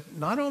me is that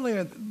not only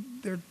are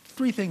there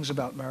three things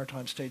about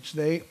maritime states.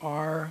 They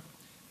are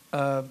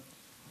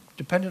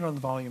dependent on the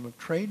volume of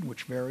trade,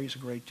 which varies a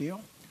great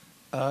deal.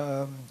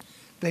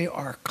 They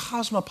are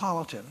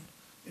cosmopolitan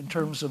in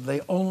terms of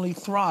they only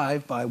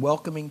thrive by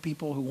welcoming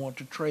people who want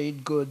to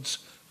trade goods,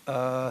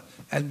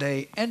 and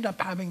they end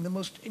up having the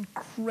most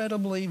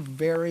incredibly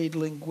varied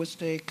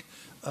linguistic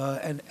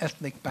and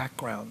ethnic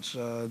backgrounds.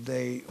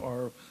 They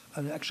are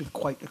actually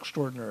quite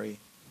extraordinary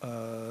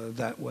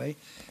that way.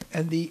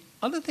 And the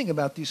other thing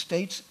about these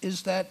states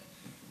is that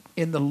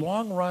in the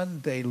long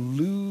run, they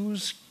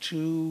lose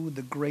to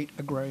the great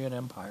agrarian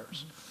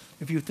empires.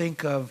 If you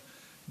think of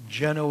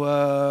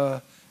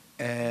Genoa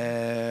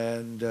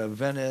and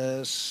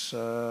Venice,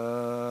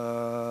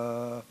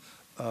 that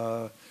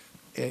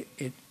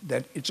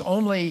it's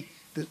only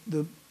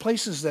the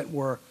places that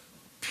were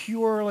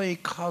purely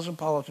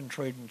cosmopolitan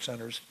trading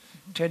centers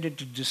tended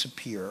to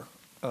disappear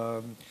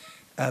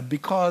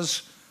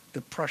because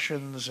the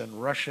Prussians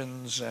and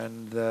Russians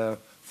and the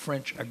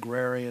French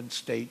agrarian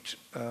state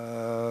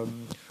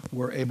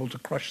were able to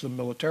crush them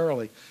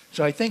militarily.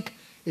 So I think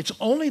it's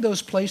only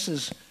those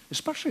places,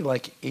 especially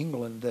like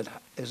England, that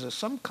is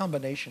some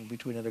combination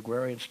between an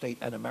agrarian state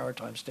and a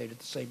maritime state at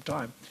the same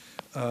time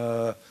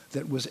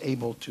that was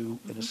able to,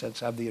 in a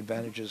sense, have the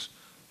advantages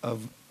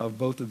of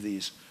both of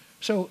these.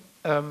 So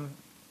I'm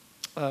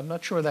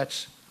not sure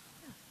that's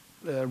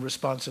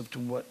responsive to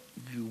what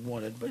you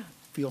wanted, but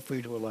feel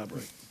free to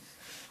elaborate.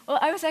 Well,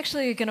 I was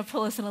actually going to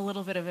pull us in a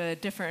little bit of a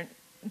different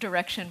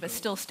direction, but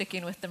still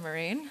sticking with the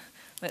marine.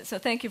 So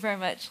thank you very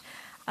much.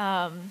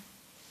 I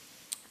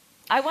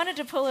wanted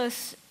to pull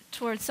us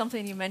towards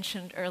something you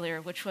mentioned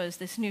earlier, which was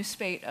this new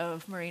spate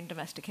of marine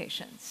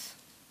domestications.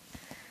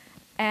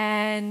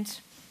 And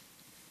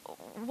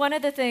one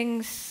of the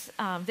things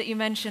that you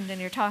mentioned in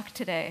your talk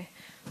today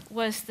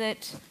was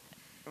that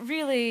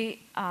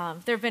really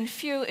there have been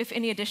few, if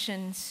any,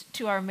 additions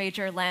to our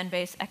major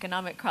land-based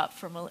economic crops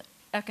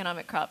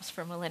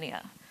for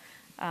millennia.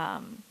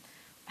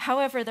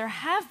 However, there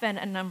have been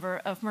a number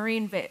of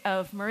marine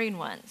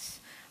ones,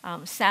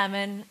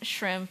 salmon,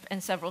 shrimp,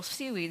 and several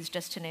seaweeds,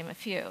 just to name a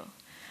few.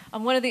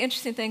 One of the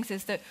interesting things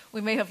is that we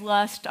may have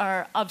lost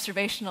our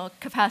observational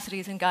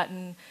capacities and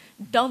gotten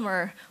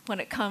dumber when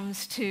it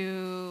comes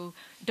to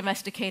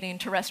domesticating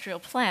terrestrial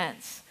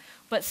plants.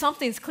 But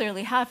something's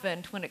clearly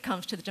happened when it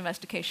comes to the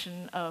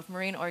domestication of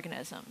marine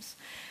organisms.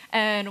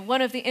 And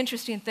one of the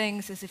interesting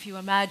things is if you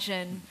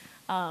imagine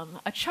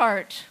a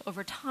chart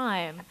over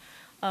time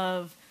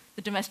of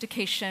the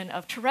domestication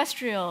of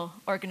terrestrial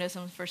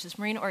organisms versus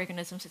marine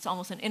organisms, it's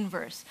almost an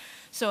inverse.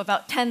 So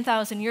about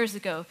 10,000 years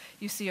ago,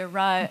 you see a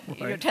rise.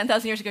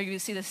 10,000 years ago, you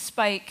see this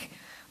spike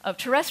of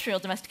terrestrial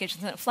domestications,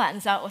 and it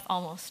flattens out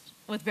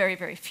with very,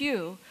 very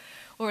few.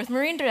 Or with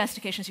marine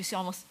domestications, you see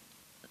almost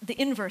the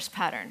inverse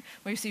pattern,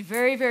 where you see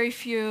very, very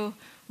few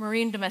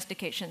marine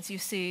domestications. You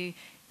see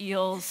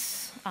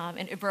eels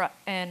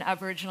in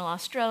Aboriginal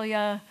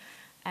Australia,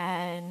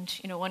 and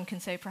one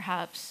can say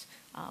perhaps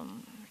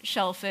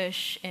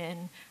shellfish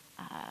in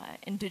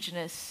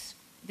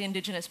the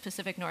indigenous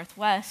Pacific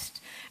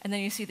Northwest, and then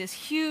you see this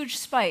huge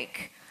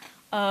spike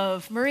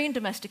of marine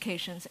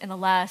domestications in the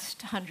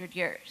last 100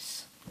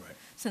 years, right,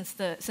 since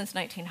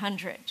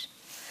 1900.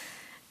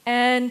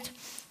 And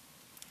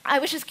I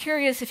was just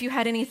curious if you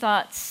had any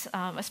thoughts,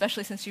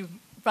 especially since you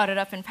brought it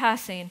up in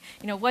passing.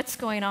 What's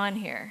going on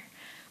here?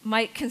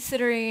 might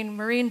considering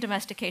marine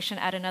domestication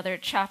add another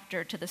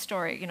chapter to the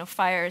story? You know,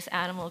 fires,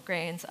 animal,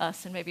 grains,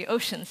 us, and maybe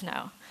oceans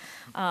now.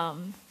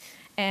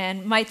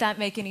 And might that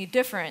make any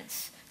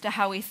difference to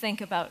how we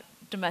think about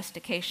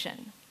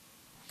domestication?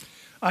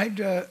 I'm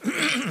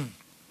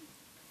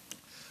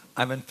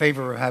in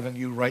favor of having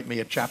you write me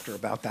a chapter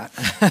about that.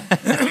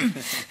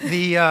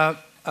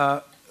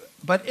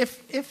 But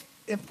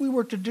if we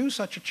were to do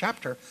such a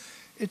chapter,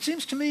 it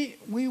seems to me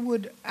we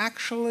would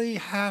actually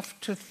have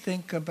to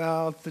think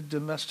about the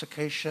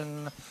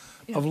domestication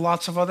of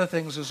lots of other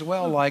things as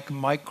well, like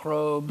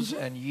microbes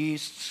and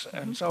yeasts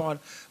and so on.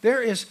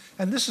 There is,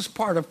 and this is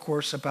part, of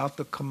course, about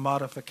the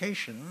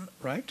commodification,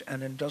 right,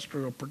 and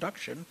industrial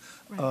production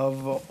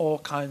of all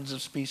kinds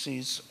of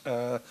species,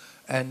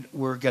 and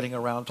we're getting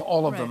around to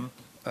all of them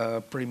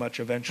pretty much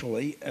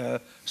eventually.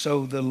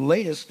 So the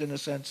latest, in a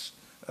sense,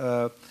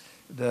 the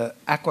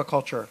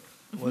aquaculture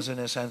was, in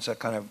a sense, a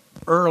kind of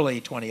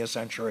early 20th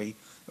century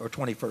or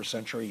 21st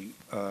century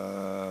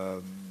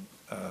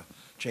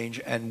change,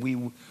 and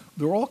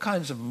there are all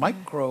kinds of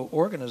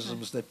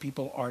microorganisms that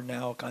people are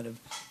now kind of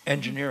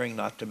engineering,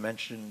 not to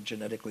mention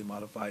genetically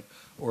modified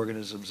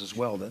organisms as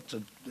well. But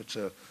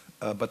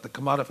the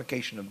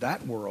commodification of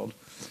that world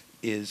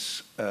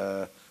is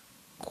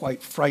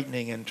quite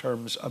frightening in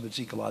terms of its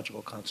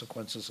ecological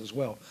consequences as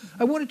well.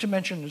 I wanted to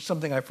mention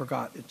something I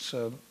forgot. It's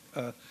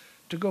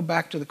to go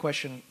back to the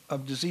question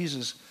of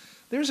diseases.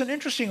 There's an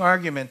interesting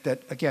argument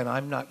that, again,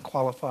 I'm not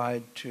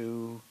qualified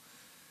to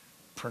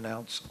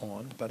pronounce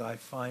on, but I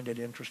find it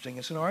interesting.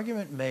 It's an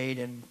argument made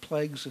in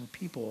Plagues and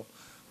People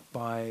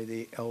by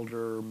the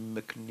elder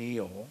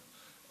McNeill.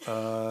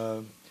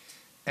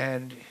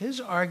 And his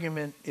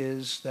argument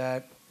is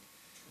that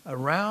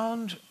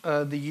around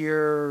the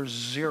year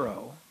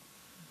 0,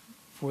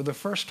 for the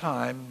first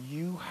time,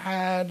 you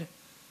had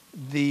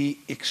the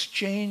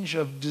exchange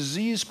of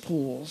disease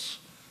pools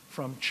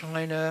from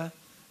China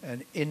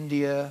and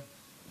India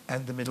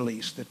and the Middle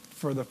East that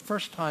for the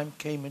first time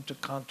came into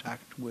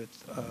contact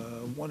with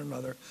one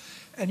another.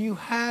 And you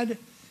had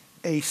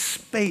a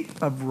spate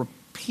of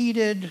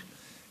repeated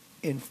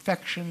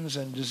infections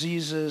and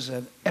diseases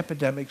and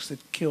epidemics that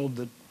killed.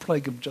 The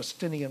plague of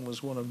Justinian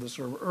was one of the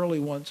sort of early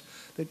ones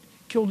that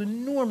killed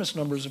enormous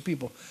numbers of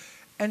people.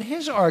 And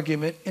his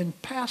argument, in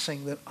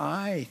passing, that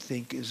I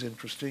think is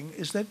interesting,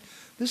 is that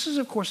this is,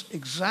 of course,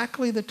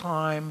 exactly the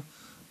time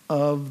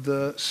of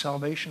the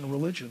salvation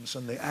religions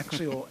and the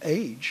axial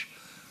age,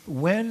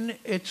 when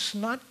it's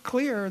not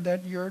clear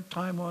that your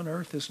time on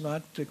earth is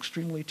not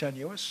extremely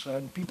tenuous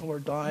and people are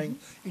dying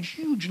in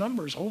huge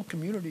numbers, whole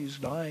communities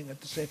dying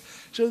at the same.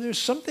 So there's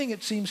something,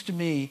 it seems to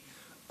me,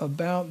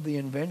 about the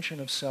invention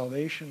of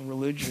salvation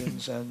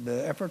religions and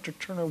the effort to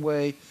turn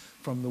away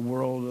from the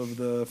world of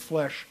the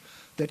flesh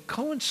that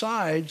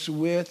coincides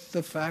with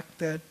the fact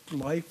that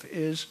life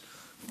is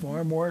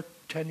far more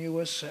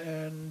tenuous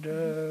and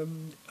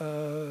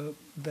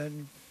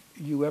than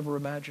you ever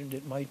imagined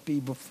it might be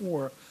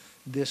before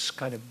this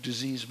kind of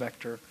disease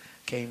vector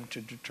came to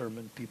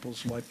determine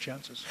people's life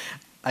chances.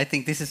 I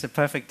think this is a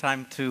perfect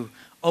time to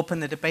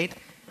open the debate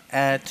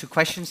to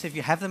questions if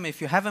you have them.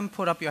 If you have them,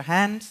 put up your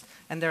hands,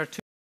 and there are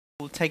two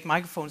who will take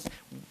microphones.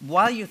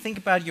 While you think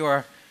about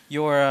your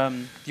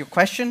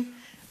question,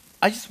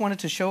 I just wanted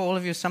to show all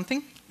of you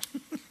something.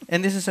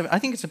 And this is, I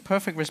think it's a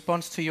perfect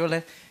response to your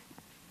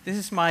this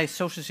is my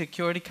social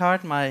security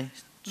card, my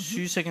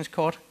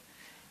sygesikringskort.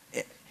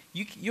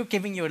 You're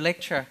giving your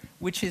lecture,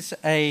 which is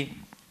a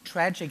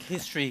tragic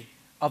history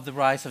of the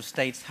rise of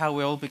states, how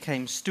we all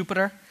became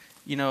stupider,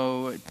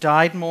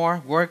 died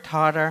more, worked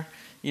harder,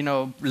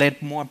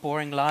 led more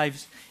boring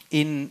lives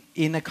in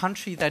a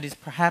country that is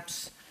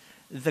perhaps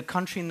the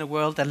country in the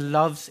world that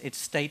loves its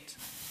state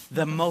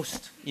the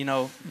most.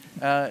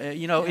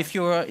 If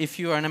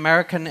you're an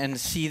American and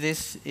see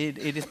this, it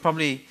is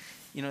probably,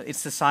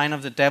 it's the sign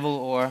of the devil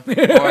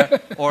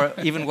or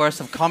even worse,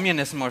 of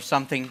communism or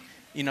something.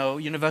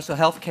 Universal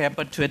healthcare.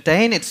 But to a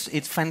Dane,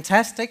 it's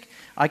fantastic.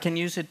 I can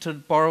use it to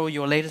borrow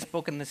your latest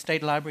book in the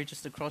State Library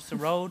just across the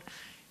road.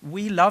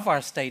 We love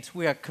our states.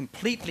 We are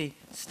completely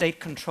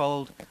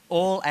state-controlled.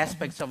 All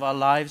aspects of our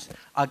lives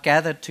are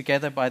gathered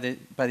together by the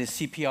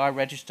CPR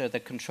register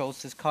that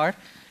controls this card.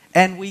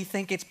 And we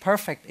think it's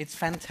perfect. It's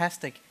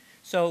fantastic.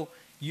 So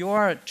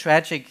your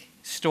tragic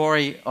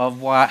story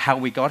of how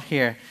we got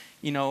here,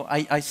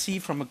 I see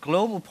from a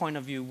global point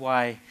of view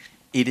why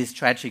it is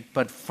tragic,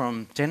 but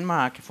from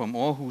Denmark, from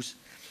Aarhus.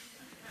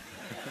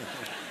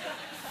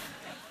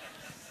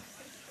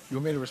 You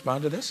want me to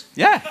respond to this?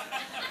 Yeah,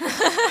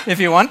 if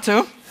you want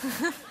to.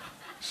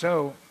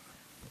 So,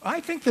 I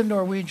think the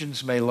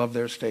Norwegians may love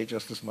their state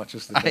just as much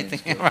as the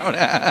Danes do.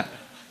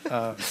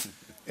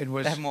 It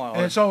was,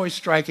 and it's always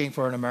striking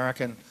for an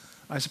American.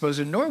 I suppose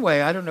in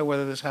Norway, I don't know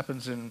whether this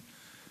happens in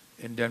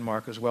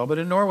Denmark as well, but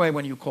in Norway,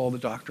 when you call the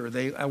doctor,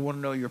 I want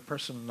to know your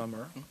person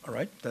number, all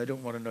right? They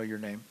don't want to know your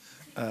name.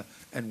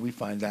 And we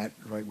find that,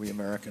 right, we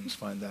Americans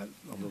find that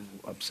a little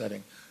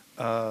upsetting.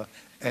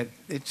 And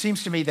it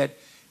seems to me that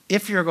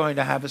if you're going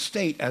to have a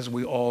state, as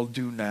we all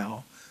do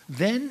now,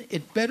 then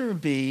it better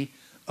be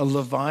a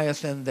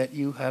leviathan that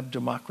you have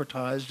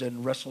democratized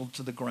and wrestled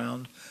to the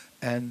ground,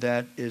 and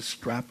that is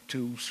strapped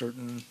to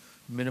certain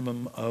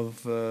minimum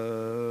of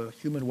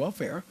human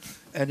welfare.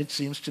 And it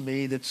seems to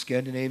me that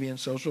Scandinavian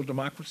social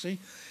democracy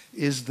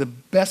is the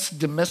best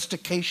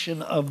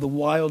domestication of the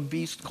wild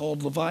beast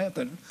called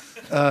Leviathan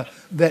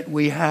that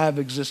we have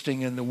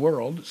existing in the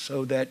world,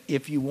 so that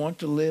if you want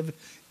to live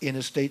in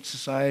a state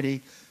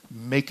society,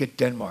 make it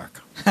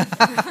Denmark.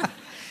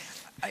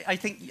 I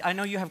think, I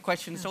know you have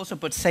questions also,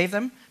 but save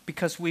them,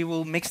 because we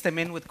will mix them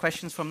in with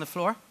questions from the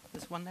floor.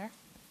 There's one there.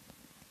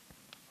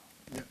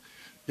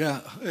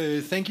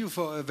 Thank you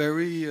for a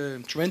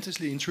very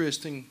tremendously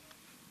interesting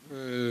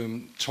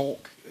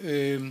talk.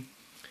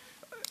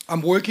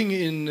 I'm working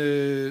in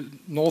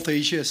North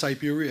Asia,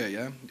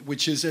 Siberia,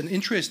 which is an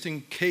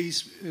interesting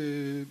case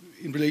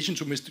in relation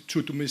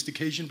to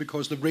domestication,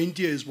 because the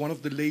reindeer is one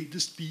of the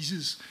latest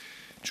species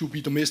to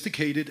be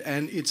domesticated,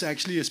 and it's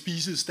actually a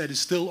species that is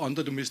still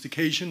under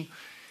domestication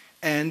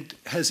and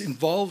has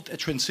involved a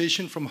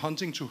transition from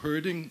hunting to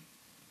herding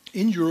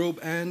in Europe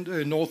and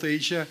North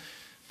Asia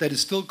that is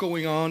still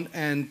going on,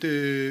 and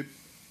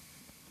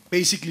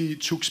basically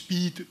took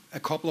speed a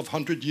couple of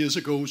 100 years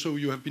ago, so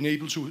you have been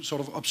able to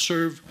sort of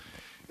observe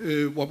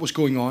what was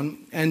going on.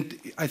 And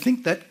I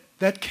think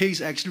that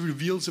case actually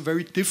reveals a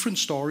very different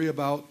story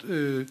about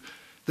the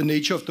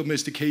nature of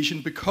domestication,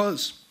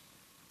 because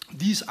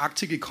these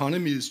Arctic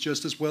economies,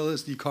 just as well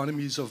as the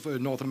economies of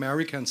North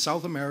America and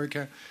South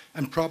America,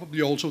 and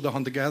probably also the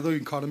hunter-gatherer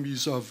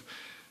economies of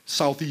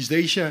Southeast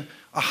Asia,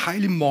 are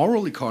highly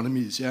moral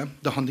economies,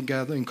 the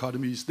hunting-gathering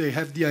economies. They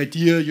have the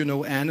idea,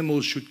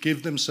 animals should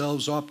give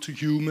themselves up to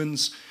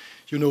humans.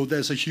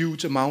 There's a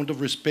huge amount of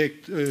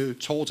respect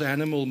towards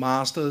animal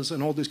masters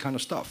and all this kind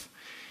of stuff.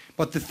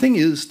 But the thing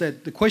is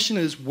that the question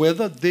is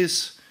whether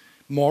this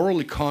moral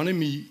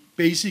economy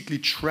basically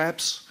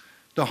traps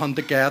the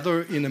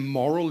hunter-gatherer in a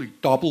morally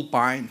double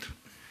bind,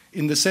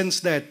 in the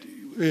sense that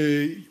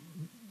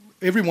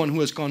everyone who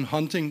has gone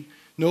hunting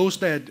knows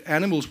that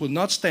animals will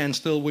not stand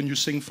still when you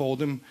sing for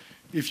them.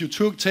 If you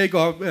take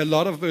up a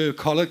lot of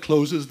colored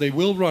clothes, they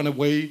will run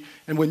away,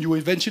 and when you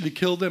eventually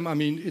kill them,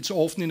 it's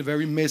often in a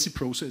very messy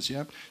process.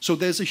 So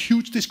there's a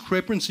huge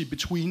discrepancy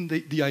between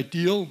the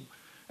ideal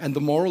and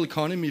the moral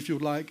economy, if you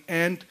like,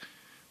 and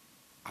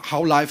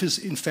how life is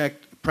in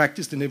fact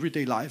practiced in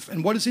everyday life.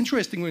 And what is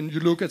interesting when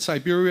you look at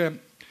Siberia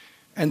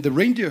and the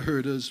reindeer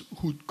herders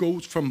who go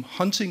from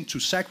hunting to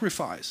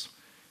sacrifice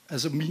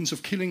as a means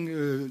of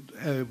killing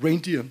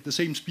reindeer, the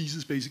same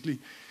species basically,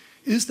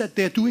 is that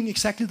they're doing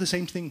exactly the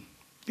same thing.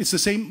 It's the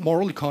same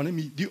moral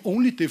economy. The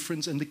only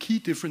difference, and the key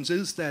difference,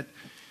 is that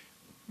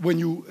when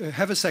you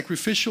have a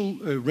sacrificial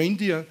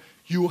reindeer,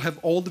 you have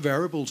all the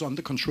variables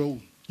under control.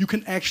 You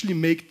can actually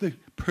make the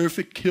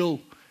perfect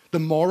kill, the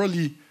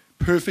morally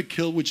perfect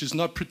kill, which is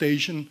not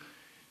predation,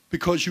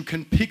 because you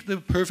can pick the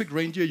perfect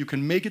reindeer, you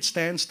can make it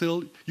stand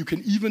still, you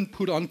can even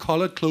put on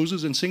colored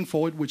clothes and sing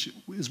for it, which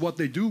is what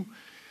they do,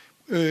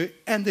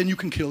 and then you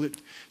can kill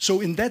it.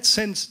 So in that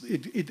sense,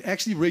 it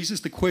actually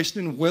raises the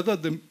question whether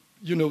the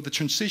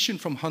transition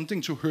from hunting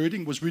to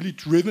herding was really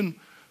driven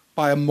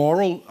by a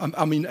moral,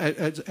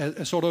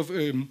 a sort of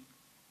a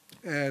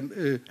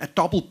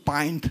double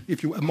bind,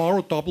 a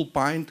moral double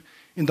bind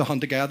in the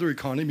hunter-gatherer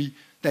economy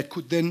that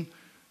could then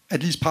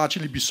at least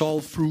partially be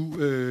solved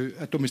through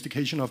a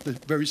domestication of the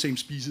very same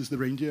species, the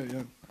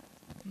reindeer.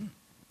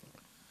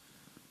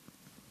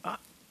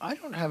 I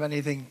don't have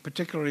anything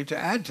particularly to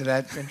add to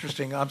that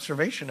interesting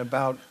observation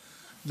about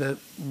the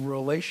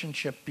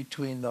relationship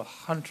between the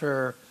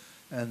hunter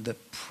and the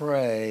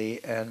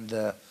prey and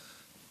the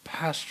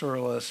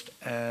pastoralist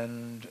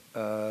and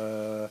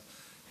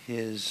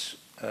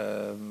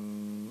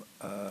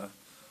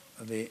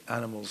the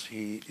animals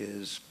he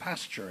is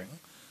pasturing.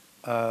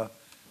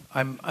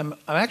 I'm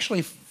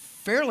actually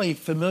fairly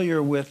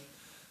familiar with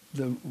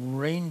the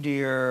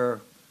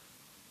reindeer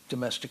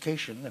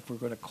domestication, if we're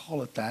going to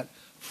call it that,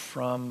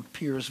 from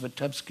Piers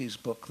Vitebsky's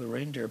book, The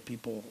Reindeer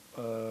People,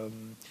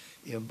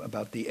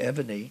 about the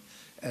Evony,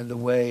 and the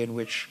way in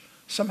which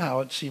somehow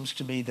it seems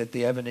to me that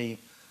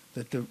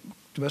the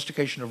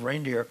domestication of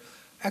reindeer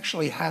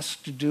actually has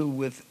to do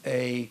with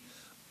a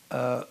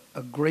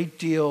great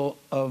deal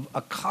of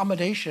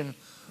accommodation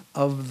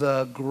of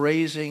the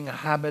grazing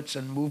habits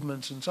and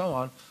movements and so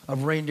on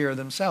of reindeer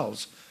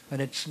themselves.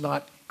 And it's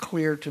not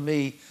clear to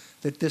me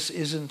that this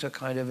isn't a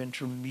kind of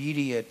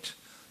intermediate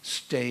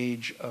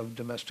stage of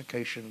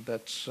domestication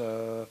that's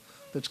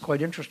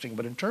quite interesting.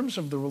 But in terms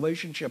of the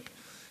relationship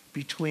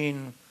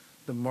between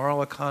the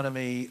moral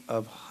economy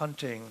of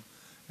hunting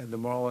and the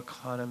moral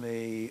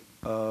economy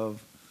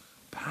of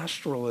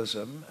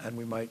pastoralism, and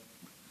we might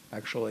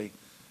actually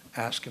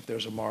ask if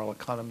there's a moral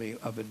economy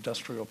of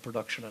industrial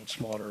production and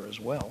slaughter as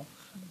well,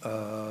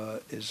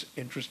 is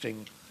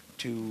interesting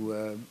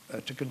to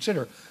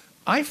consider.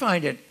 I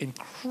find it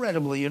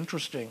incredibly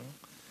interesting,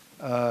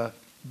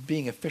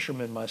 being a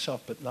fisherman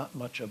myself, but not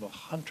much of a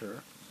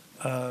hunter,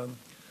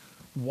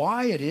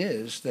 why it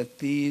is that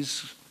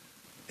these,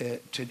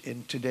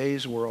 in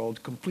today's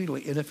world,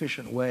 completely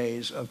inefficient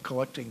ways of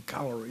collecting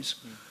calories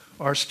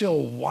are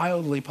still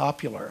wildly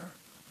popular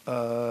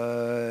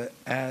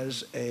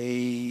as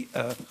a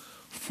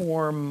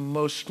form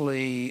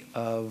mostly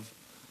of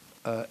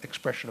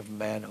expression of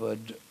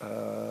manhood,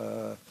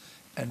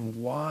 and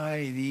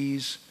why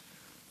these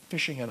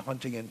fishing and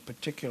hunting in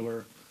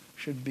particular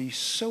should be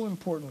so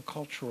important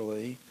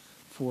culturally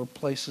for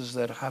places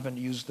that haven't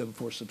used them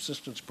for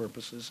subsistence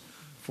purposes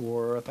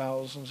for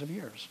thousands of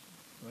years.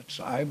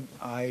 I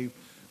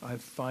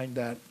find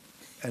that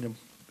an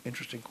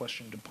interesting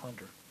question to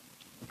ponder.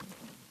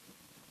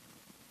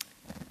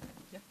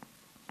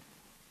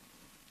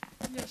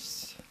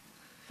 Yes,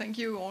 thank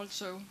you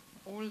also,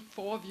 all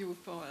four of you,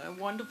 for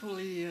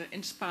wonderfully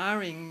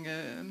inspiring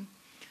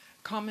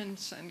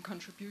comments and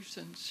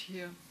contributions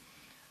here.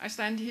 I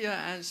stand here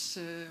as,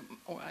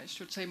 or I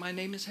should say my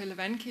name is Helle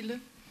Vandkilde,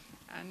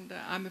 and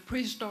I'm a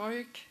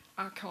prehistoric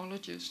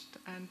archaeologist,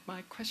 and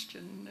my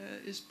question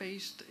is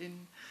based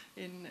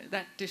in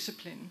that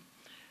discipline.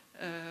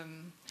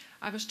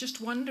 I was just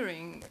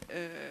wondering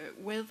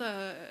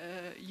whether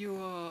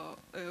your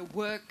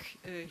work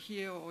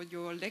here or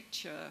your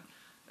lecture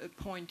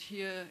point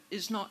here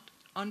is not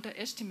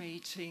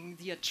underestimating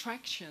the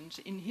attractions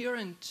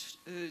inherent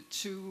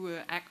to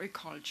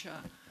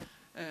agriculture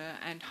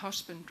and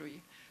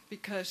husbandry,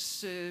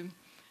 because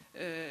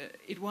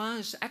it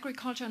was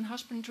agriculture and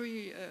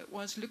husbandry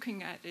was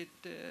looking at it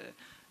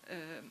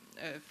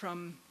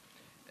from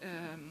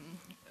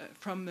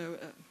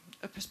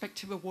a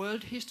perspective of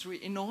world history,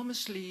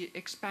 enormously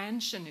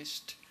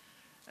expansionist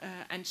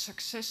and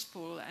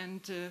successful,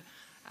 and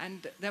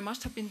there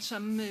must have been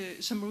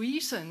some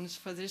reasons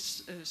for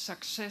this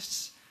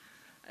success.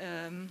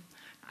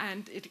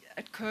 And it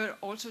occurred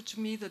also to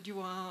me that you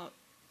are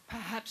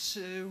perhaps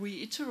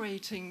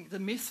reiterating the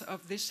myth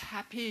of this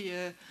happy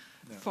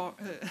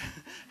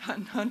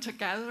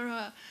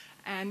hunter-gatherer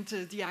and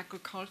the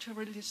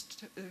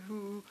agriculturalist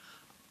who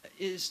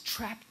is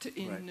trapped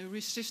in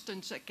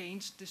resistance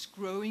against this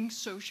growing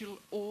social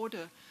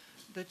order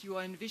that you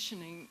are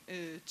envisioning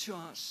to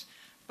us.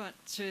 But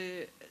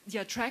the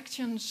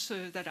attractions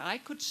that I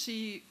could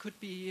see could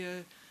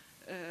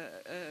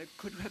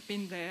have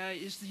been there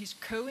is these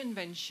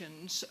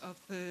co-inventions of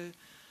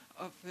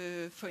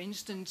for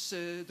instance,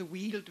 the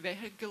wheeled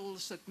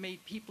vehicles that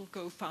made people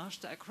go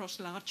faster across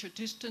larger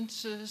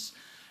distances,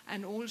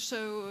 and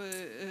also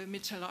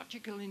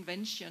metallurgical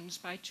inventions.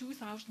 By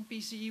 2000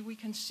 BCE, we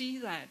can see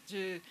that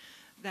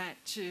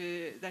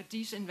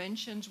these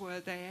inventions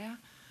were there.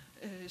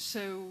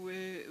 So,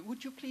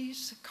 would you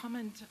please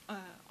comment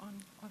on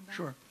that?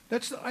 Sure.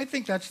 I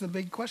think that's the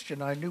big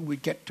question. I knew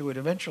we'd get to it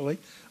eventually,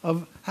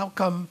 of how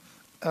come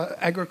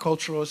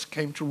agriculturalists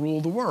came to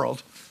rule the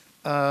world.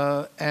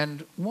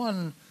 And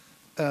one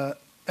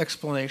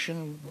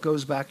explanation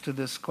goes back to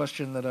this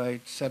question that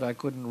I said I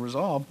couldn't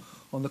resolve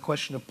on the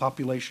question of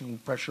population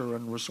pressure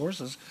and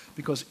resources,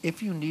 because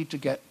if you need to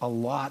get a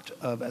lot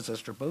of, as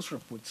Esther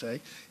Bostrup would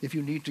say, if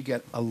you need to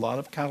get a lot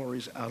of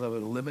calories out of a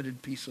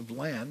limited piece of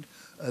land,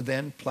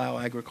 then plow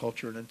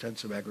agriculture and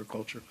intensive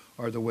agriculture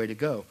are the way to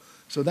go.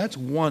 So that's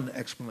one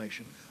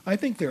explanation. I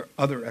think there are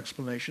other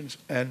explanations,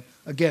 and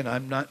again,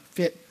 I'm not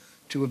fit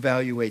to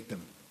evaluate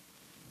them.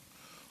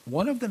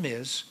 One of them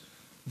is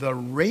the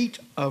rate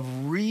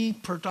of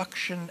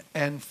reproduction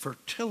and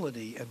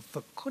fertility and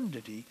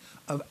fecundity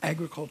of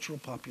agricultural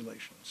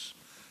populations.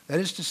 That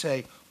is to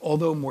say,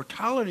 although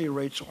mortality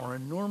rates are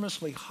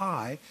enormously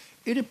high,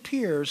 it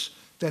appears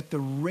that the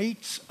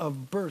rates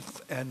of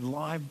birth and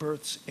live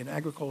births in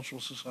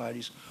agricultural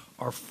societies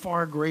are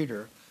far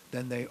greater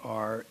than they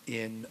are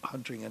in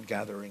hunting and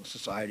gathering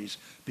societies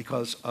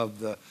because of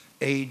the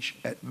age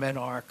at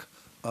menarche,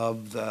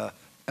 of the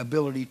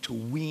ability to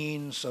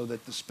wean so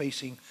that the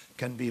spacing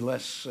can be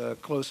less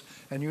close.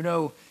 And you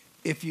know,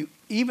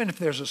 even if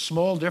there's a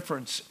small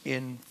difference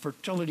in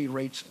fertility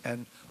rates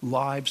and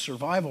live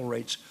survival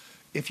rates,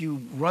 if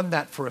you run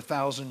that for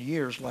 1,000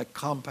 years like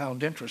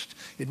compound interest,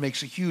 it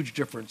makes a huge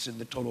difference in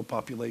the total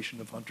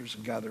population of hunters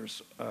and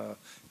gatherers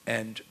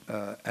and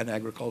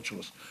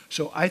agriculturalists.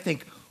 So I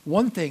think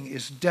one thing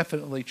is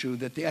definitely true,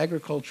 that the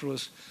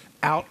agriculturalists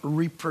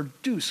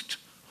out-reproduced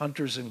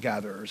hunters and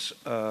gatherers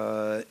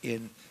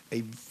in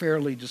a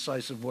fairly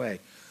decisive way.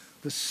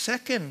 The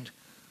second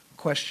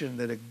question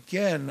that,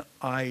 again,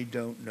 I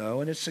don't know,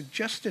 and it's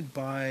suggested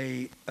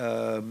by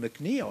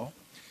McNeill,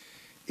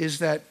 is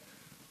that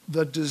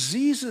the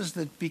diseases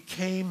that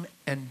became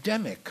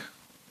endemic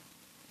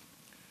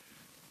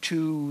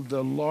to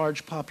the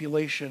large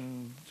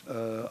population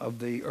of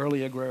the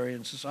early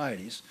agrarian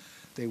societies,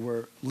 they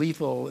were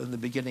lethal in the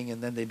beginning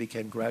and then they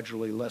became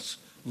gradually less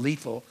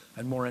lethal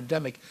and more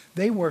endemic.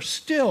 They were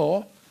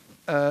still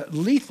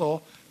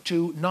lethal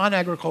to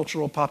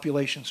non-agricultural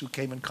populations who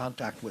came in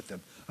contact with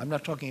them. I'm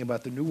not talking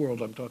about the New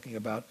World, I'm talking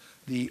about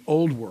the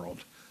Old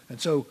World.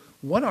 And so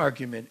one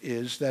argument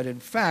is that, in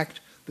fact,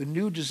 the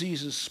new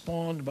diseases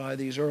spawned by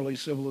these early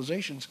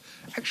civilizations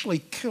actually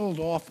killed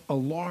off a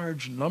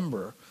large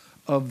number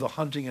of the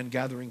hunting and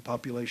gathering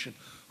population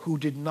who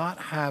did not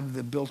have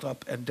the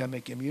built-up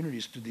endemic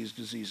immunities to these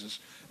diseases.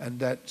 And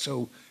that,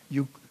 so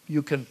you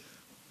can,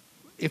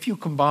 if you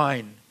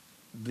combine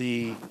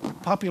the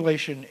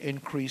population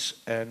increase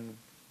and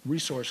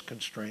resource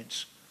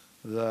constraints,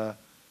 the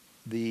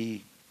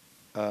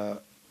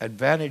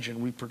advantage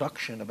in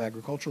reproduction of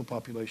agricultural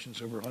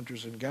populations over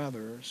hunters and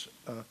gatherers,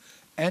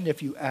 and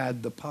if you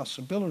add the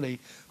possibility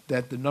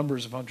that the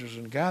numbers of hunters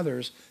and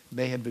gatherers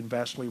may have been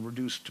vastly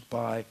reduced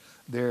by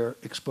their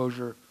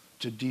exposure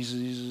to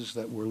diseases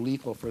that were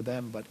lethal for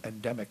them but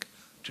endemic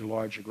to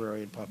large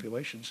agrarian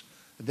populations,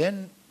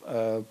 then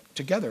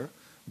together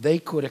they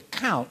could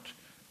account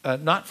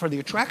not for the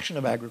attraction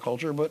of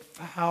agriculture, but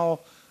how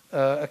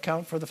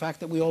account for the fact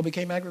that we all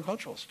became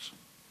agriculturalists.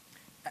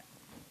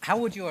 How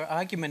would your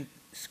argument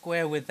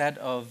square with that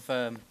of,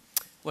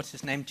 what's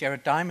his name,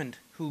 Jared Diamond,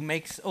 who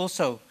makes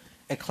also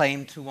a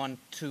claim to want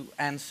to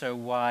answer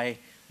why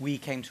we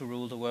came to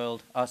rule the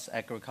world, us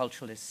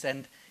agriculturalists?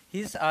 And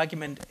his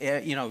argument,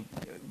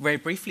 very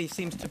briefly,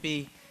 seems to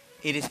be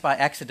it is by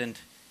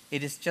accident.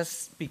 It is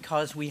just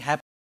because we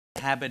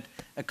inhabit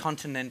a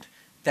continent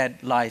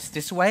that lies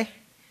this way,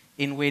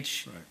 in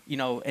which,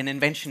 an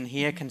invention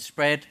here can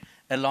spread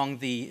along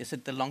is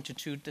it the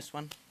longitude, this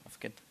one? I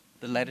forget,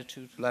 the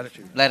latitude?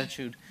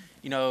 Latitude.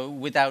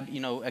 Without,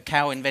 a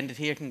cow invented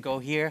here can go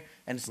here,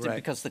 and it's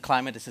because the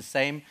climate is the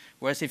same.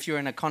 Whereas if you're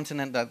in a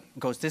continent that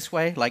goes this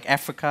way, like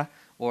Africa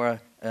or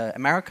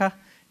America,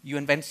 you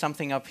invent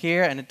something up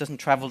here and it doesn't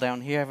travel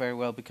down here very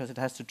well because it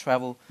has to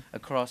travel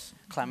across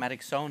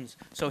climatic zones.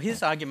 So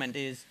his argument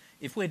is,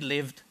 if we'd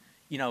lived,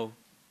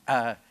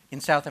 in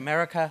South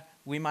America,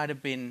 we might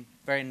have been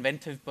very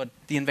inventive, but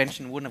the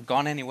invention wouldn't have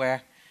gone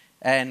anywhere,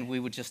 and we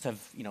would just have,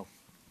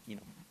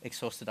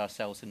 exhausted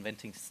ourselves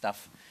inventing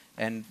stuff.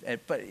 And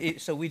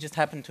so we just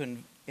happen to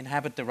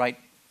inhabit the right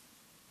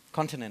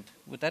continent.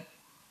 Would that?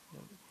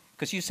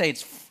 Because you say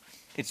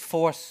it's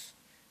force,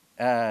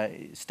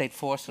 state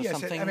force or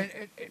something.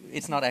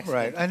 It's not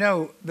accident. Right. I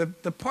know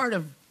the part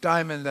of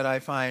Diamond that I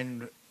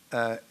find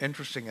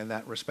interesting in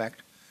that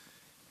respect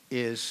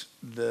is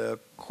the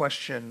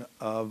question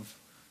of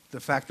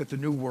the fact that the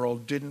New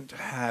World didn't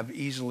have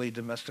easily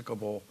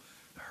domesticable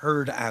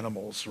herd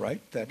animals,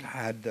 right, that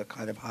had the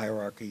kind of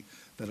hierarchy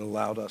that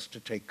allowed us to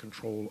take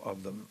control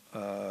of them.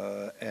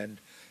 And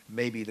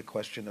maybe the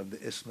question of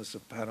the Isthmus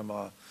of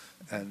Panama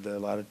and the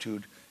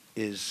latitude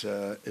is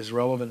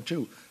relevant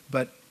too.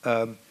 But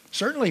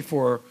certainly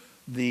for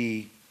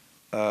the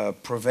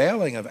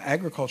prevailing of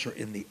agriculture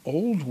in the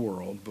Old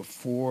World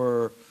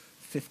before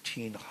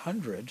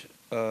 1500,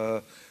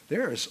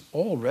 there is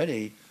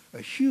already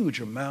a huge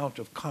amount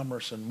of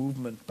commerce and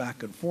movement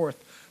back and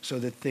forth, so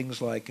that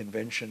things like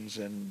inventions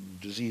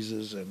and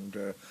diseases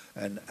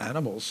and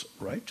animals,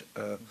 right?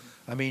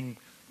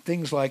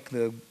 Things like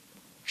the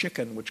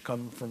chicken, which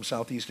come from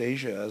Southeast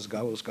Asia as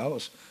Gallus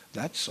gallus,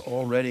 that's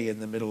already in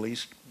the Middle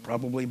East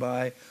probably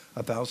by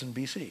 1000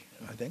 BC,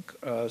 I think.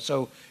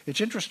 So it's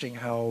interesting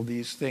how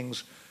these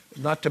things,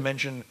 not to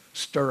mention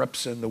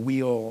stirrups and the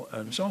wheel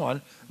and so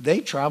on, they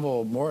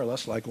travel more or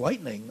less like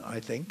lightning, I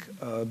think,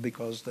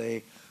 because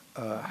they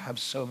have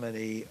so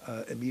many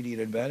immediate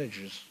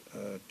advantages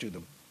to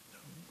them.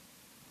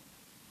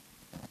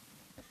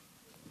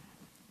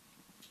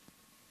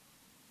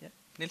 Yeah,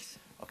 Niels?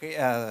 Okay,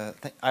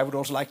 I would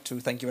also like to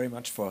thank you very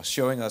much for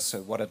showing us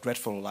what a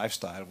dreadful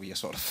lifestyle we are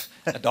sort of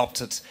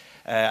adopted.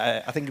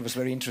 I think it was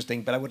very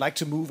interesting, but I would like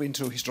to move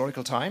into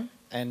historical time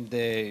and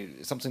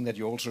something that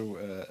you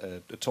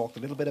also talked a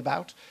little bit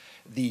about,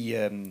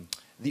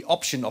 the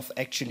option of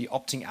actually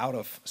opting out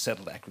of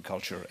settled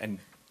agriculture and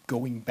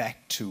going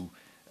back to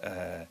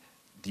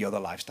the other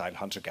lifestyle,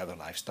 hunter-gatherer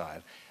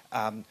lifestyle.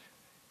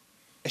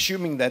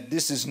 Assuming that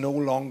this is no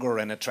longer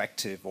an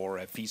attractive or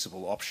a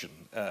feasible option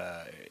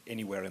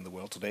anywhere in the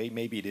world today,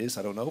 maybe it is,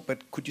 I don't know,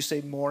 but could you say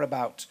more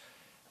about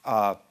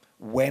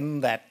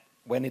when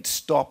it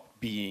stopped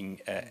being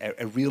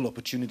a real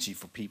opportunity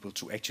for people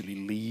to actually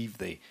leave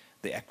the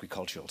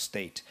agricultural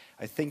state?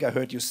 I think I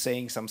heard you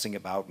saying something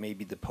about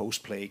maybe the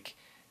post-plague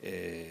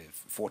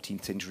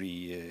 14th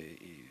century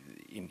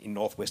in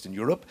northwestern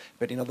Europe,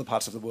 but in other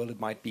parts of the world it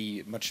might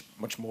be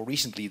much more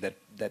recently that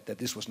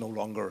this was no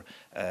longer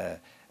a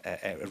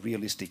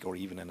realistic or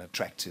even an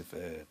attractive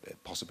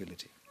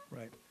possibility.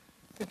 Right.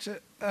 It's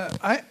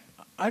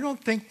I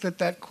don't think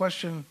that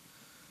question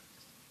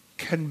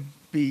can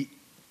be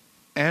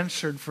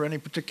answered for any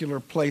particular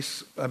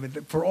place. I mean,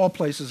 for all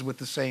places with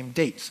the same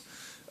dates.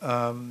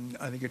 I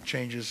think it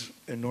changes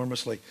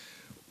enormously.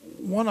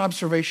 One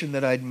observation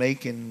that I'd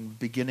make in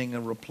beginning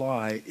a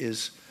reply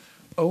is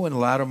Owen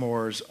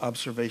Lattimore's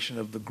observation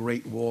of the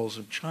Great Walls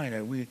of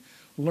China. We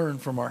learn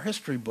from our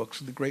history books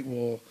that the Great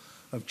Wall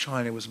of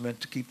China was meant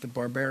to keep the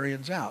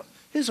barbarians out.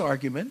 His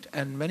argument,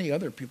 and many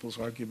other people's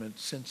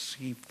arguments since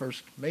he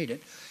first made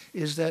it,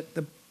 is that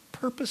the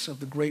purpose of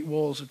the Great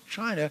Walls of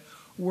China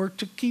were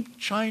to keep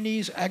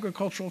Chinese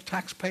agricultural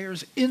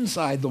taxpayers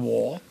inside the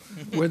wall,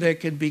 where they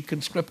could be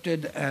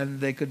conscripted and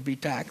they could be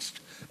taxed,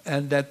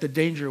 and that the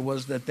danger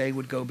was that they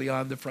would go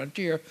beyond the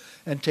frontier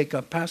and take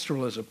up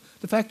pastoralism.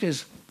 The fact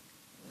is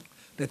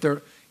that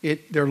there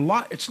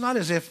it's not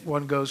as if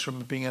one goes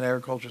from being an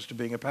agriculturist to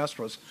being a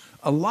pastoralist.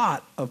 A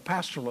lot of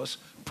pastoralists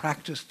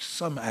practiced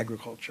some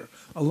agriculture.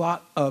 A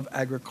lot of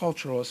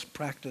agriculturalists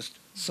practiced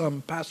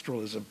some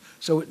pastoralism.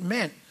 So it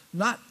meant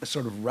not a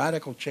sort of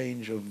radical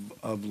change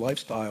of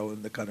lifestyle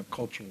in the kind of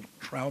cultural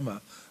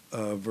trauma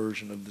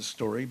version of the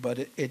story, but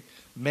it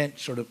meant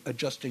sort of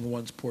adjusting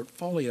one's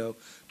portfolio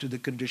to the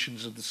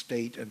conditions of the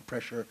state and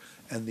pressure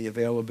and the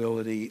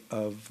availability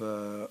of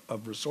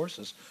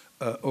resources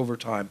over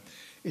time.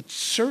 It's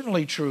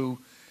certainly true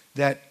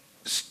that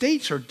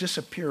states are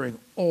disappearing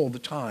all the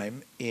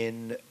time.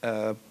 In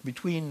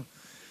between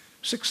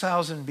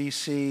 6000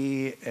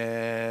 BC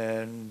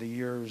and the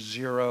year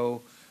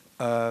 0,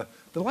 the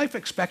life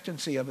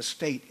expectancy of a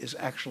state is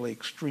actually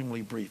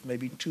extremely brief.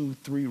 Maybe 2-3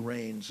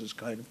 reigns is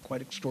kind of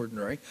quite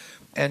extraordinary.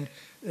 And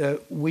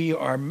we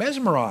are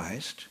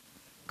mesmerized,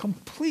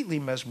 completely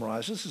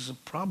mesmerized. This is a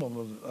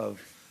problem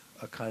of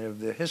a kind of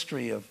the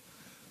history of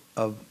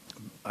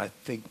I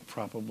think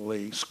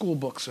probably school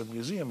books and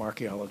museum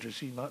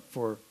archaeology, not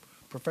for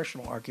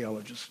professional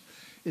archaeologists,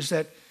 is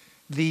that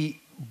the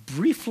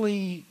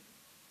briefly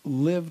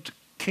lived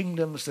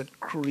kingdoms that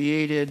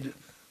created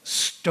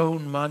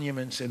stone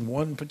monuments in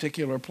one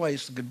particular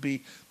place that could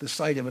be the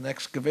site of an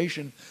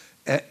excavation,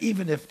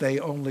 even if they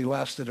only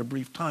lasted a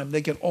brief time,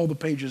 they get all the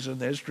pages in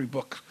the history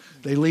books.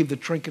 They leave the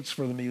trinkets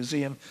for the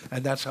museum,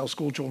 and that's how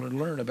school children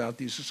learn about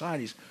these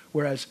societies.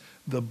 Whereas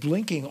the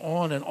blinking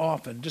on and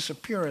off and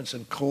disappearance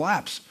and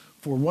collapse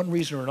for one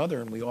reason or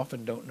another, and we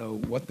often don't know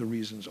what the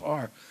reasons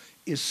are,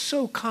 is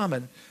so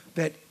common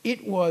that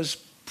it was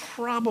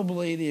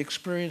probably the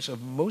experience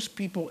of most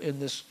people in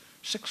this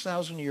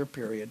 6,000-year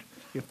period,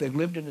 if they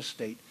lived in a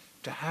state,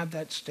 to have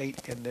that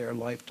state in their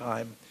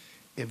lifetime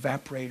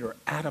evaporate or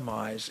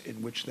atomize,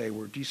 in which they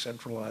were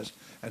decentralized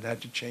and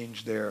had to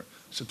change their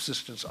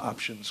subsistence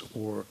options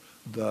or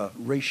the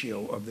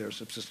ratio of their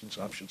subsistence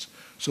options.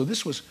 So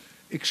this was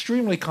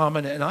extremely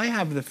common, and I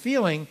have the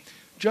feeling,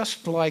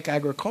 just like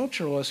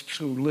agriculturalists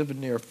who live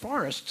near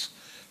forests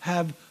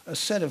have a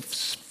set of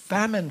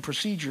famine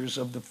procedures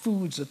of the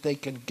foods that they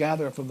can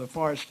gather from the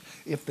forest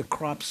if the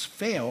crops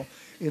fail,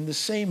 in the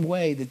same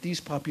way that these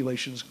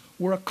populations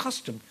were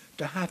accustomed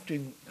to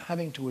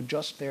having to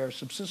adjust their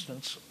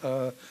subsistence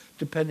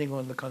depending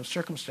on the kind of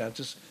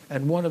circumstances.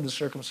 And one of the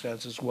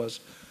circumstances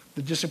was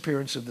the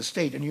disappearance of the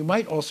state. And you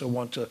might also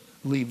want to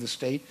leave the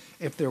state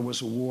if there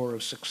was a war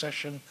of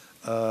succession,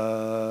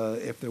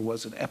 if there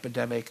was an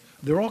epidemic.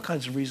 There are all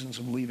kinds of reasons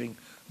of leaving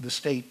the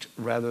state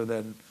rather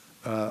than,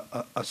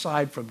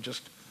 aside from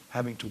just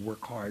having to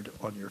work hard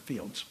on your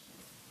fields.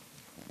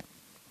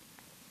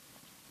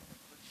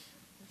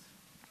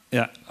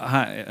 Yeah,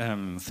 hi.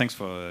 Thanks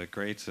for a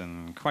great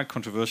and quite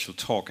controversial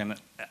talk. And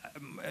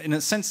in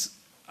a sense,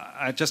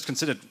 I just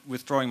considered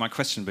withdrawing my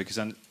question because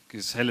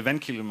Helle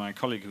Venkiel, my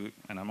colleague,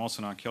 and I'm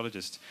also an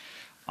archaeologist,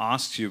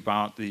 asked you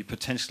about the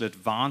potential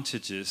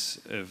advantages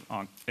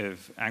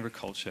of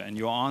agriculture, and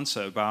your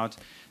answer about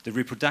the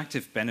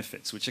reproductive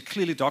benefits, which are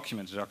clearly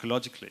documented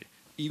archaeologically.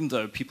 Even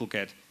though people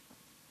get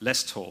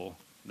less tall,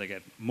 they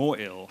get more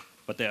ill,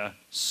 but there are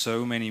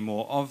so many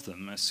more of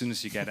them as soon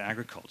as you get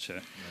agriculture.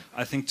 Yeah.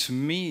 I think to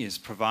me is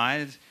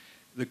provided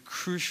the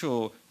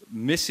crucial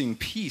missing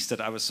piece that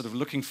I was sort of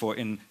looking for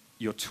in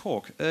your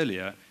talk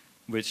earlier,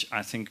 which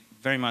I think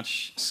very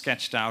much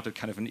sketched out a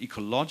kind of an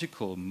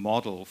ecological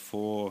model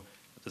for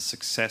the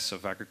success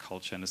of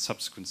agriculture and the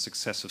subsequent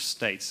success of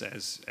states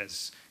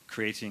as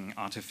creating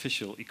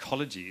artificial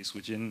ecologies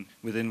within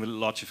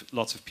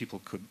lots of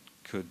people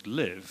could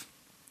live,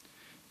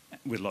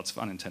 with lots of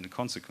unintended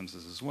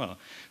consequences as well.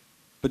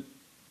 But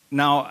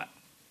now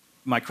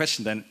my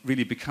question then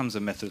really becomes a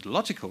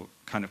methodological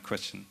kind of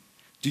question.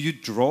 Do you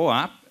draw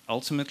up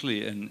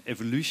ultimately an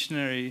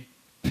evolutionary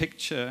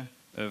picture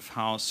of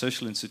how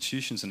social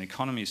institutions and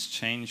economies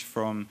change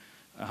from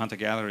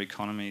hunter-gatherer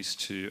economies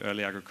to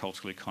early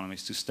agricultural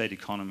economies to state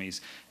economies?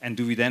 And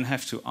do we then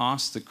have to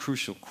ask the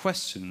crucial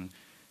question,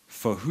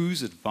 for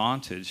whose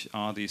advantage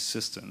are these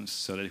systems,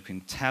 so that you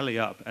can tally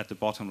up at the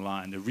bottom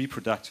line the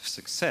reproductive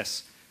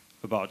success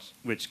about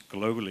which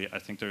globally I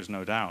think there is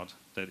no doubt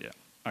that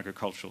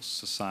agricultural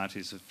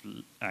societies of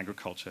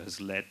agriculture has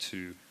led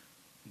to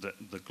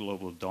the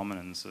global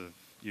dominance of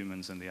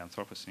humans in the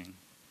Anthropocene?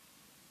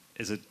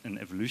 Is it an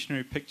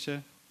evolutionary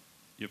picture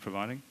you're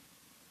providing?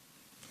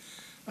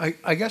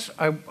 I guess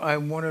I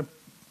want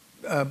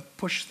to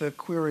push the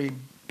query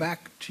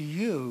back to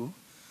you.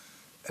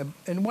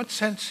 In what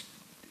sense,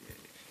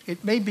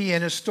 it may be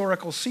an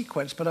historical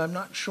sequence, but I'm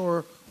not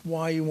sure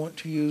why you want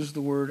to use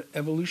the word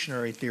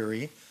evolutionary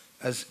theory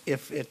as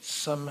if it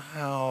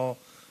somehow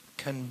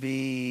can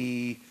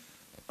be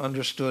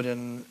understood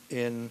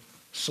in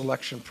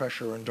selection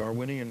pressure and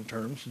Darwinian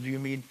terms. Do you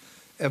mean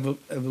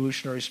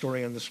evolutionary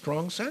story in the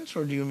strong sense,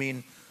 or do you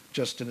mean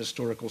just an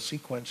historical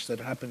sequence that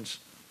happens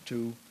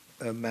to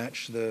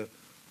match the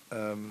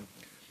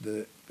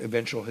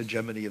eventual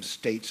hegemony of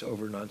states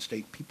over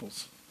non-state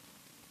peoples?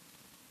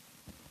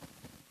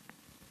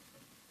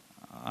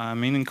 I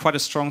mean, in quite a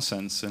strong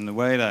sense, in the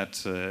way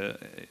that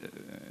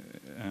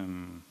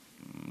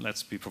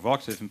let's be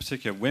provocative, in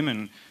particular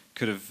women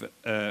could have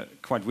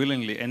quite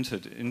willingly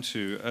entered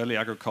into early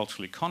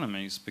agricultural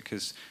economies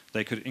because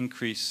they could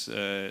increase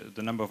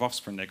the number of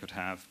offspring they could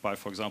have by,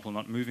 for example,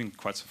 not moving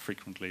quite so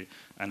frequently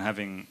and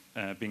having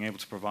being able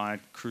to provide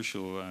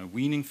crucial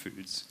weaning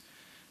foods.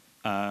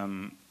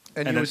 And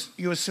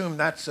you assume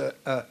that's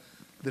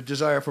the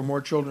desire for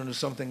more children is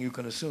something you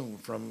can assume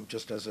from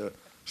just as a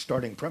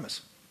starting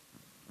premise.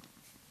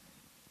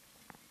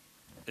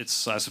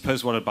 It's, I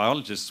suppose, what a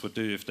biologist would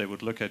do if they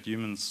would look at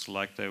humans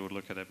like they would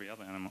look at every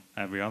other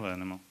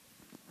animal.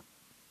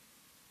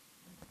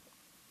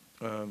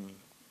 Well,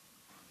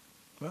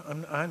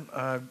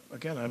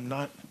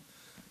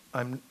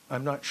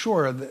 I'm not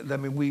sure. I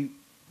mean,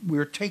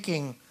 we're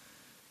taking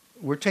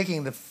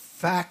the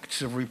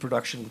facts of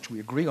reproduction, which we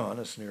agree on,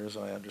 as near as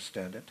I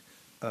understand it,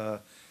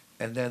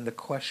 and then the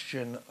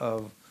question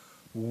of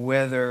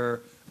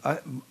whether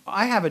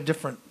I have a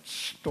different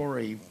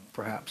story,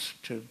 perhaps,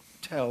 to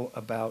tell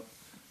about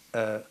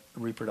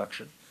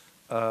reproduction.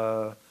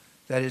 That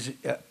is,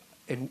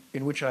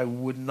 in which I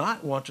would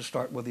not want to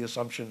start with the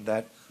assumption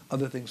that,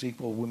 other things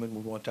equal, women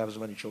would want to have as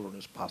many children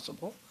as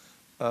possible.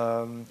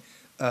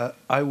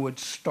 I would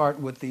start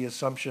with the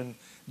assumption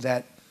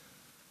that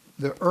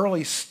the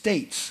early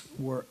states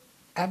were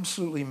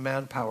absolutely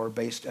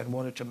manpower-based and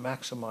wanted to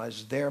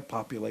maximize their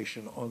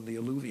population on the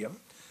alluvium,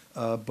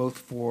 both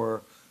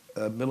for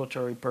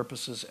military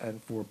purposes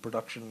and for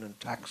production and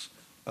tax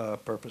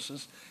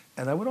purposes.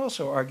 And I would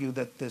also argue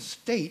that the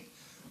state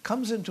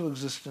comes into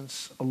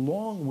existence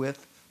along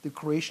with the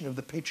creation of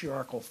the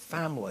patriarchal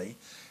family,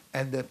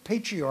 and the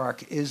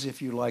patriarch is,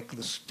 if you like,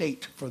 the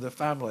state for the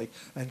family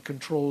and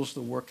controls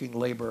the working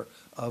labor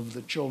of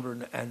the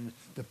children. And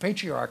the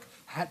patriarch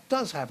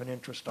does have an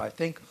interest, I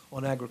think,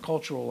 on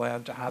agricultural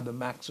land to have the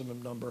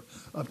maximum number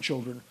of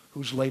children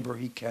whose labor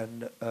he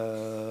can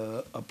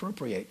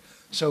appropriate.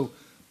 So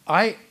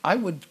I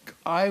would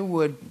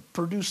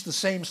produce the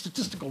same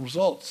statistical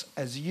results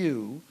as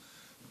you,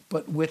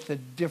 but with a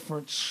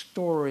different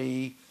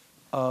story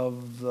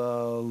of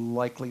the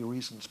likely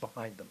reasons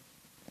behind them.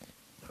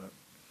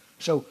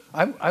 So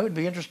I would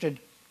be interested,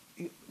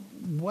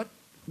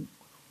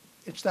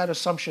 it's that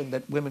assumption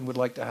that women would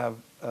like to have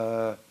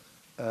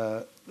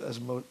as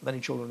many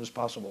children as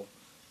possible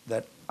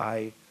that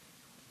I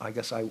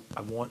guess I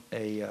want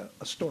a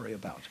story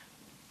about.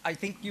 I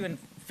think you and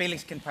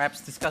Felix can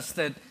perhaps discuss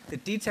the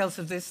details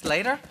of this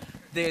later,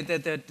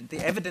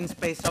 the evidence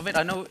base of it.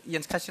 I know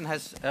Jens Christian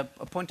has a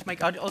point to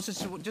make. I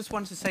also just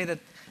wanted to say that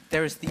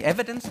there is the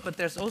evidence, but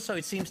there's also,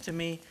 it seems to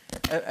me,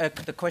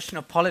 the question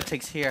of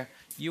politics here.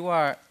 You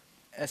are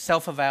a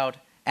self-avowed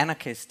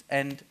anarchist,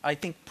 and I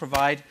think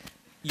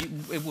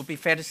it would be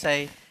fair to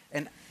say,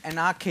 an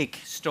anarchic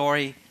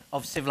story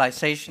of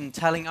civilization,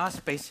 telling us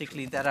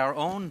basically that our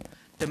own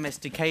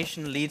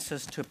domestication leads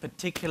us to a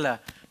particular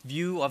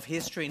view of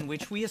history in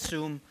which we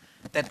assume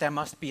that there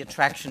must be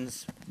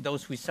attractions,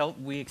 those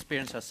we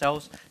experience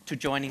ourselves, to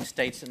joining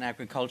states in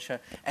agriculture,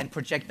 and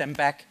project them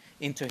back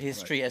into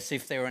history as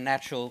if they were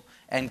natural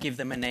and give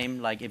them a name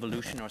like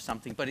evolution or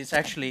something. But it's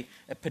actually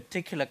a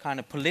particular kind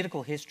of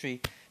political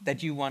history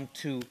that you want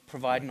to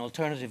provide an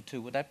alternative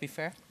to. Would that be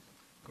fair?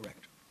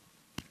 Correct.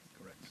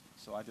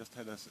 So I just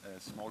had a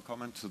small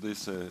comment to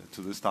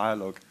this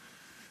dialogue,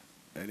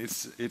 and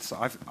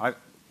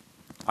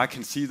I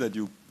can see that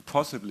you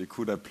possibly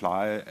could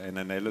apply an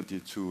analogy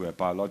to a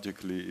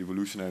biologically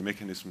evolutionary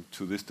mechanism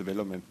to this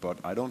development, but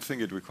I don't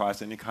think it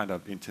requires any kind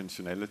of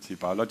intentionality.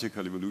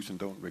 Biological evolution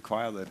don't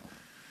require that.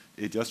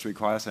 It just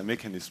requires a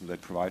mechanism that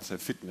provides a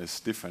fitness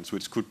difference,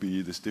 which could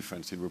be this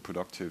difference in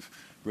reproductive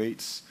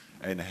rates,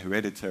 and a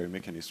hereditary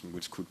mechanism,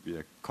 which could be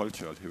a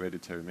cultural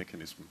hereditary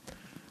mechanism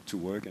to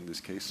work in this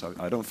case. So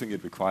I don't think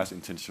it requires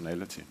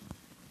intentionality.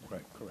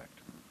 Right, correct.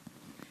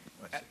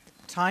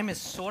 Time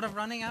is sort of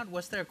running out.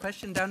 Was there a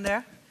question down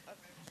there?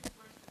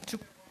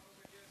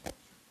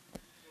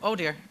 Oh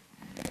dear.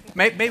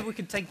 Maybe we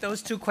could take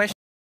those two questions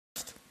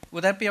first.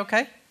 Would that be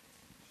okay?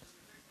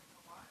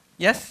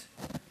 Yes?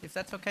 If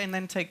that's okay, and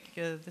then take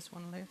this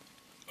one later.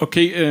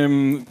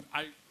 Okay,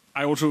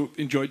 I also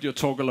enjoyed your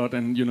talk a lot,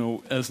 and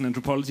as an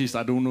anthropologist,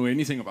 I don't know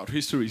anything about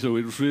history, so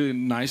it was really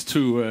nice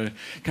to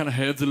kind of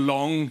have the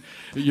long,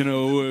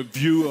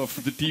 view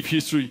of the deep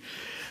history.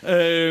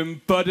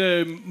 But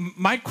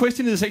my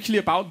question is actually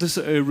about this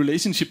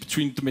relationship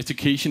between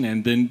domestication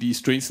and then the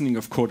strengthening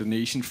of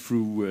coordination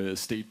through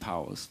state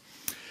powers.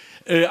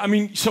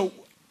 So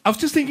I was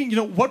just thinking,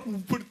 what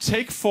would it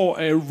take for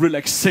a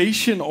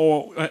relaxation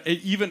or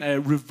even a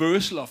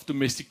reversal of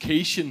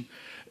domestication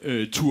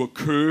to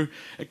occur,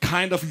 a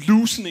kind of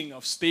loosening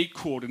of state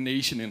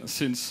coordination, in a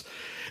sense,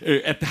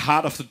 at the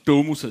heart of the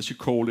domus, as you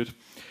call it.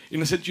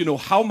 In a sense,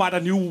 how might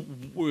a new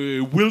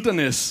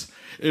wilderness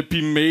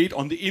be made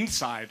on the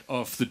inside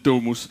of the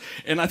domus?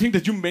 And I think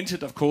that you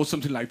mentioned, of course,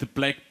 something like the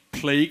black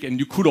plague, and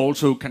you could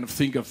also kind of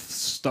think of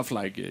stuff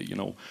like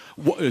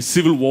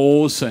civil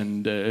wars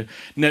and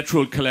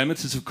natural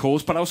calamities, of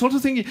course. But I was also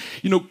thinking,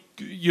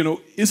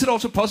 is it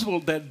also possible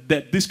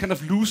that this kind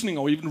of loosening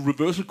or even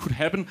reversal could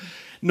happen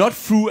not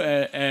through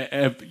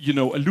a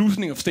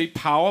loosening of state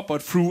power,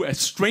 but through a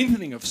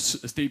strengthening of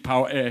state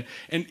power,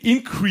 an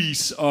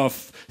increase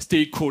of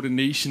state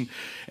coordination?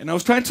 And I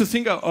was trying to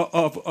think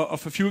of a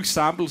few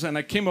examples, and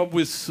I came up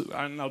with,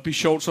 and I'll be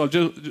short, so I'll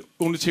just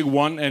only take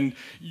one. And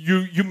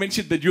you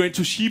mentioned that you're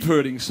into sheep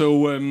herding,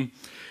 so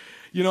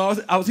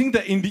I think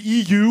that in the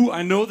EU,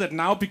 I know that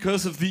now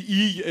because of the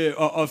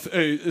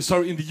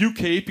in the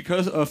UK,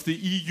 because of the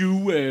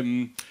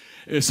EU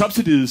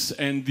subsidies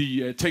and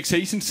the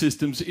taxation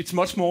systems, it's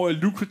much more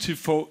lucrative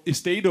for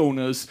estate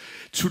owners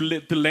to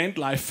let the land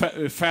lie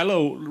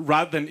fallow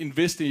rather than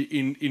invest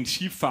in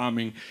sheep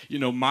farming,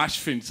 marsh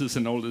fences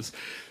and all this.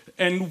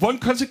 And one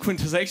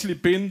consequence has actually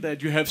been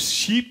that you have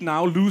sheep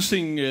now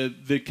losing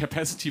the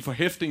capacity for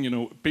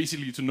hefting,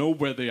 basically to know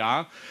where they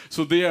are.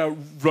 So they are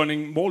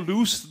running more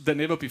loose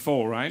than ever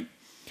before, right?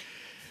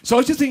 So I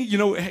was just thinking,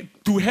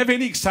 do we have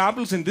any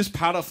examples in this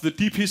part of the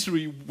deep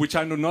history, which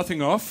I know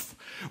nothing of,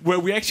 where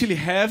we actually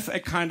have a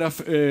kind of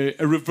a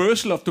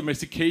reversal of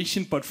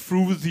domestication, but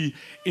through the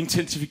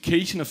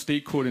intensification of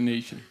state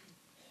coordination?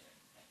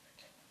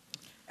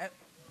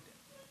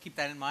 Keep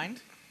that in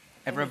mind.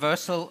 A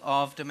reversal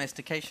of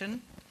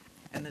domestication.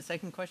 And the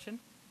second question?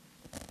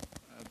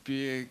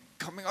 Be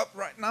coming up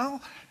right now.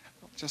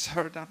 Just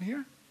heard down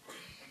here.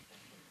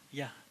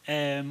 Yeah,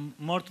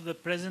 more to the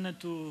present and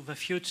to the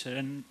future,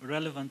 and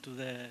relevant to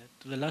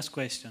the last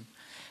question.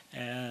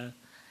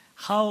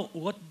 How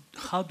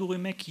do we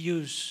make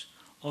use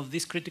of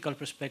this critical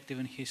perspective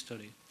in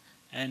history?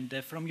 And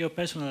from your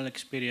personal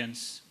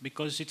experience,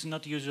 because it's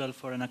not usual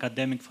for an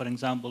academic, for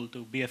example,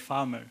 to be a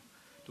farmer,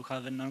 to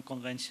have a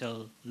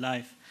non-conventional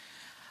life,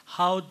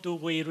 how do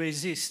we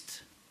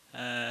resist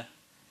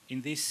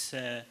in this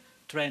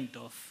trend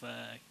of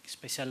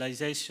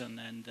specialization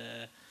and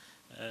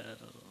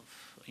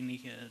in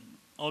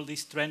all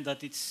this trend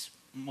that it's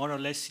more or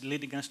less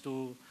leading us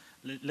to,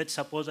 let's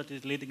suppose that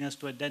it's leading us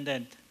to a dead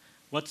end?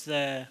 What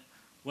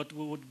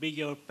would be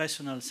your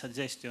personal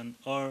suggestion,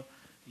 or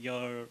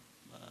your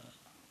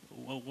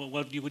what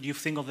would you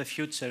think of the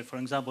future, for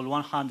example,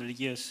 100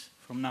 years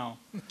from now?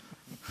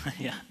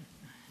 Yeah.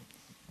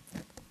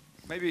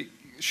 Maybe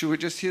should we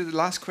just hear the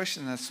last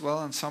question as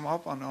well and sum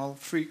up on all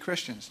three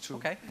questions too?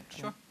 Okay,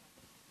 sure.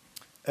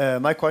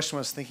 My question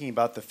was thinking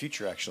about the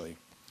future, actually.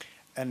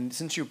 And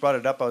since you brought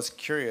it up, I was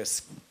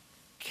curious,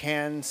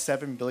 can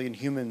 7 billion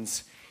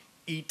humans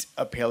eat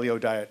a paleo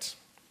diet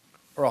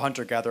or a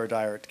hunter-gatherer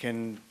diet?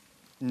 Can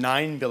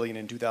 9 billion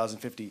in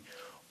 2050?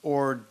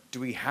 Or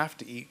do we have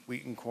to eat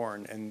wheat and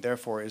corn? And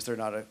therefore, is there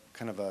not a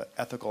kind of a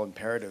ethical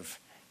imperative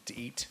to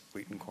eat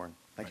wheat and corn?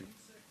 Thank you.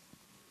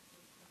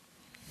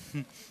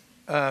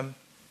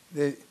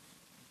 To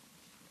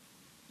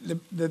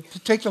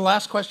take the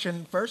last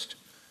question first,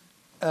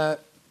 I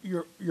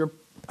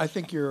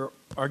think your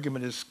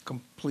argument is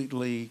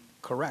completely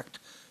correct.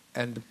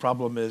 And the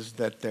problem is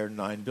that there are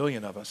 9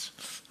 billion of us,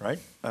 right?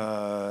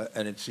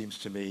 And it seems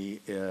to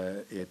me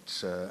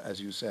it's, as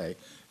you say,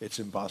 it's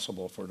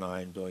impossible for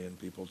 9 billion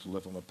people to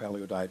live on a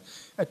paleo diet.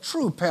 A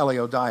true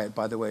paleo diet,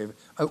 by the way,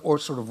 or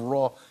sort of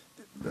raw,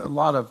 a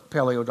lot of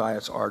paleo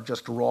diets are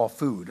just raw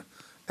food.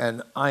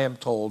 And I am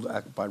told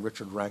by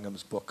Richard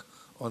Wrangham's book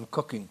on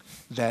cooking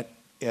that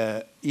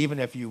even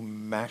if you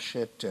mash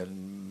it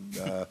and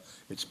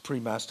it's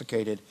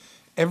pre-masticated,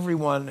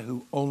 everyone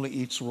who only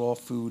eats raw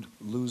food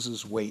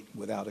loses weight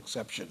without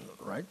exception,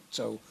 right?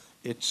 So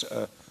it's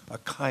a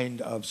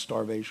kind of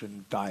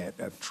starvation diet,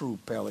 a true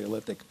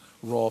Paleolithic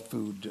raw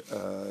food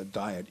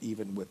diet,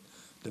 even with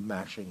the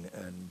mashing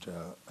and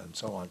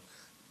so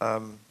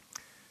on.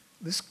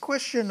 This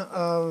question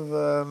of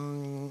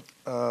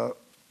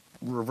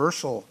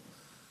reversal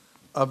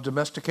of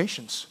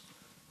domestications,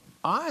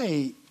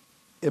 I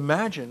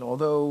imagine,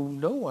 although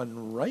no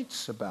one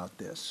writes about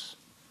this,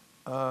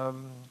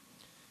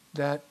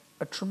 that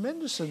a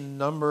tremendous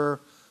number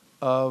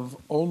of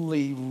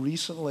only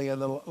recently,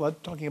 and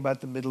talking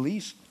about the Middle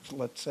East,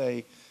 let's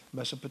say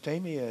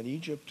Mesopotamia and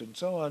Egypt and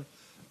so on,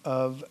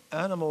 of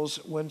animals,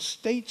 when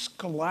states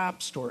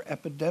collapsed or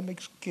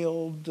epidemics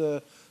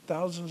killed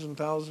thousands and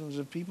thousands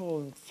of people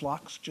and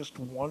flocks just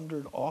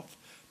wandered off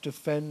to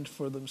fend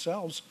for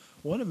themselves,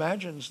 one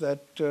imagines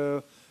that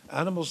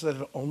animals that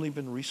have only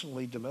been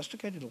recently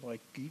domesticated,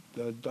 like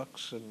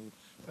ducks and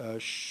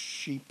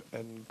sheep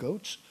and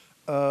goats,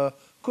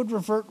 could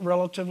revert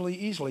relatively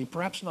easily,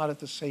 perhaps not at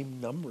the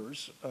same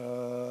numbers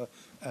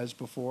as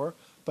before,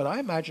 but I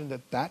imagine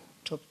that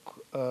took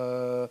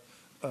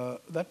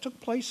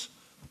place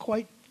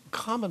quite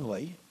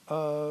commonly,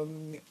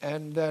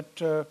 and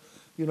that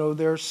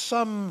there's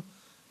some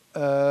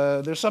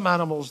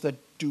animals that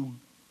do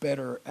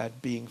better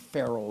at being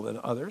feral than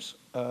others,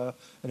 and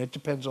it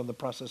depends on the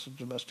process of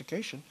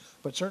domestication.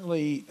 But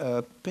certainly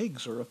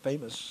pigs are a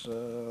famous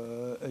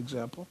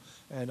example,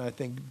 and I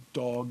think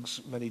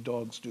many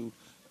dogs do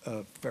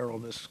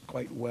feralness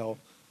quite well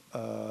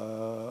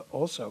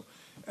also,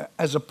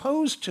 as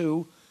opposed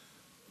to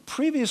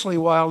previously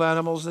wild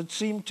animals that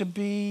seem to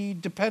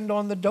depend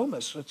on the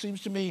domus. It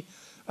seems to me,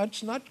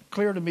 it's not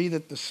clear to me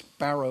that the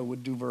sparrow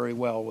would do very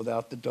well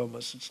without the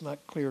domus. It's not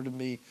clear to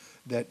me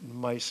that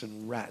mice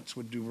and rats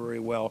would do very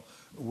well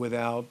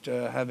without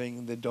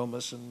having the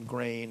domus and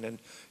grain and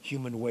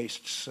human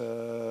wastes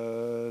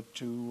to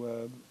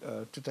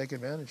take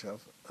advantage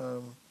of.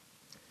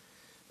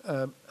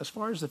 As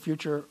far as the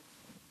future,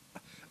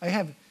 I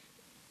have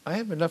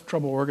enough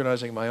trouble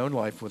organizing my own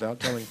life without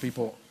telling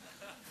people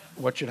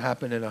what should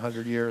happen in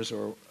 100 years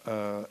or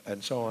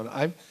and so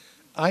on.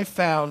 I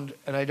found,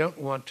 and I don't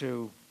want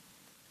to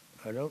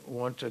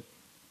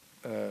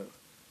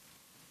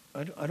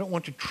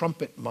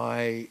trumpet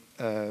my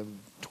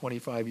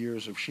 25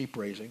 years of sheep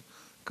raising,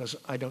 because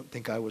I don't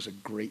think I was a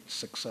great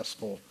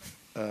successful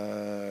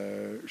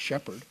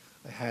shepherd.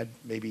 I had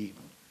maybe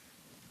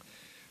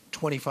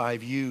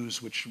 25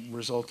 ewes, which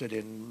resulted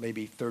in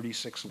maybe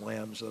 36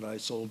 lambs that I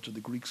sold to the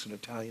Greeks and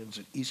Italians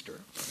at Easter,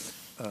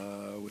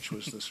 which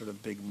was the sort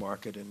of big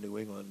market in New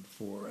England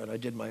and I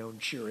did my own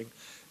shearing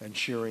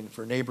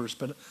for neighbors.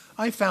 But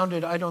I found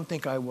I don't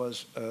think I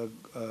was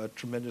a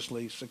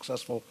tremendously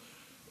successful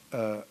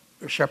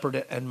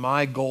shepherd, and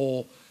my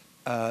goal,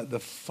 the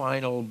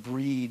final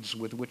breeds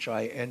with which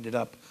I ended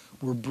up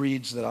were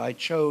breeds that I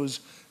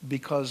chose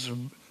because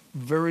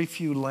very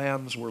few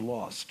lambs were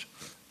lost.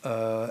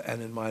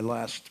 And in my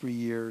last 3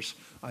 years,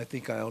 I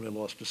think I only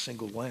lost a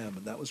single lamb,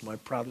 and that was my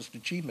proudest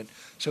achievement.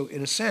 So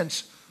in a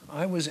sense,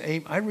 I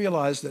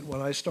realized that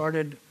when I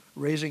started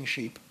raising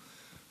sheep,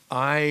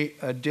 I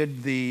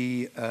did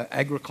the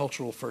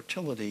agricultural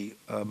fertility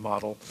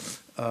model.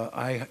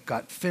 I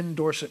got Finn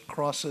Dorset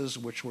crosses,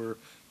 which were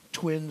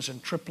twins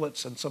and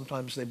triplets, and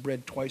sometimes they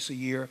bred twice a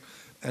year.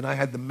 And I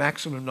had the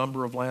maximum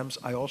number of lambs.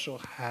 I also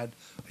had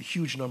a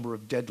huge number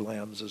of dead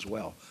lambs as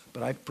well.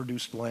 But I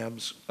produced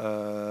lambs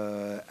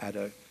at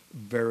a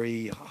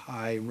very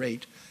high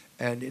rate.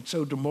 And it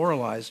so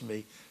demoralized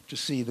me to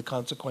see the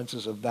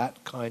consequences of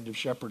that kind of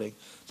shepherding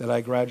that I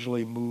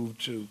gradually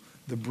moved to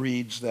the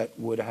breeds that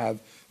would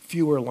have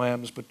fewer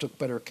lambs but took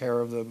better care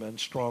of them, and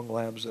strong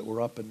lambs that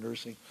were up and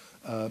nursing,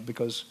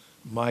 because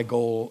my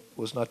goal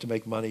was not to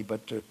make money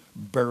but to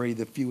bury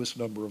the fewest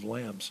number of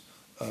lambs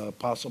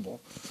possible.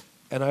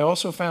 And I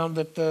also found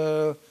that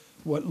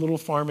what little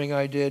farming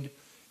I did,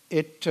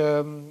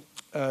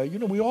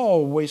 we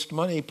all waste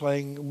money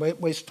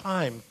waste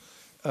time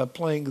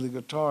playing the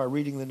guitar,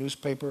 reading the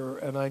newspaper,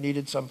 and I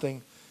needed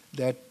something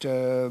that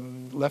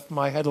left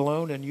my head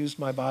alone and used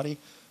my body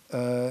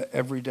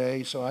every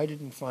day. So I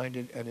didn't find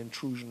it an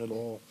intrusion at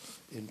all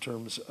in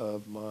terms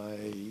of my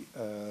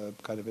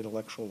kind of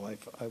intellectual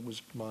life. It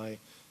was my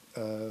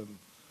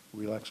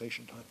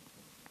relaxation time.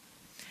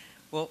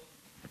 Well,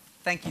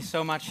 thank you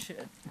so much,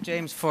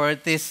 James, for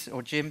this,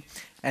 or Jim,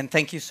 and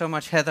thank you so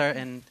much, Heather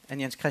and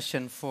Jens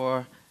Christian,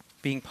 for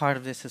being part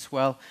of this as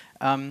well.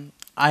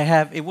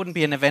 It wouldn't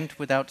be an event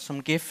without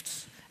some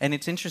gifts, and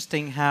it's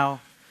interesting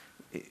how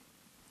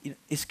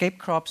escape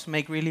crops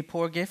make really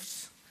poor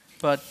gifts,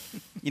 but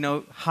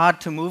hard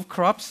to move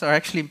crops are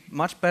actually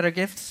much better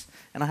gifts,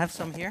 and I have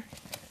some here.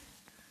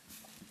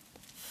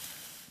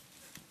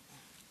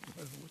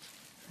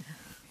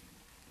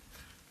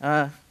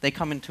 They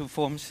come in two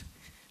forms.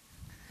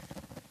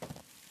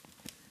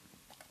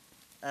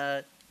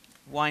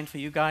 Wine for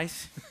you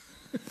guys.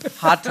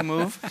 Hard to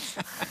move.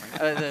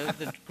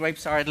 The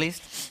grapes are, at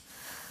least.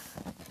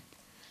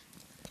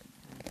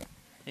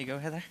 Here you go,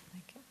 Heather.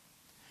 Thank you.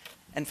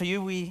 And for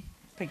you, we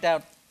picked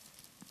out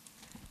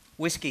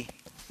whiskey,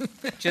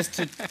 just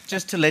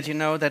to let you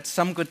know that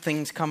some good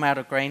things come out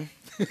of grain.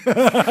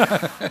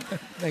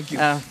 Thank you.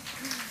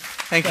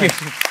 Thank you.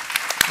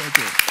 Thank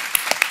you.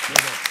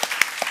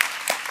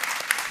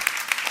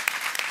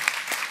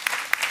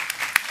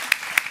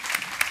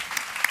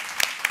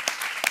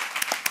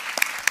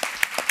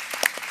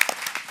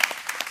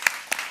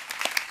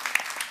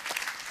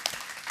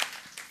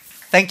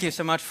 Thank you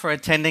so much for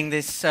attending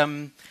this.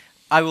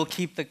 I will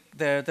keep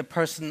the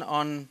person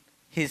on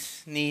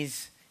his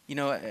knees,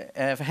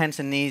 hands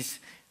and knees,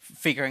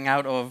 figuring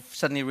out or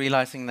suddenly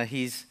realizing that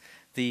he's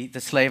the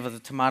slave of the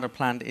tomato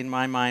plant in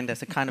my mind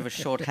as a kind of a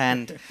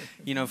shorthand,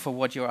 for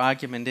what your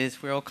argument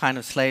is. We're all kind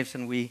of slaves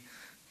and we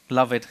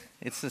love it.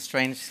 It's a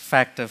strange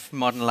fact of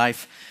modern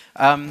life.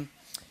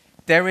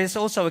 There is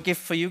also a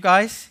gift for you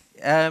guys.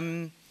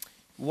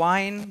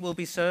 Wine will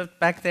be served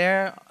back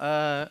there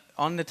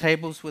on the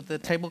tables with the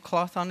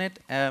tablecloth on it.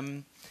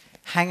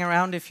 Hang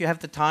around if you have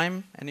the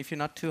time and if you're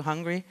not too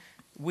hungry.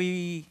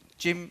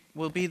 Jim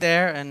will be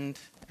there, and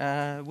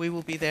we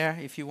will be there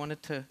if you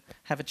wanted to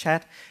have a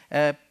chat.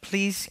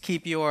 Please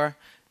keep your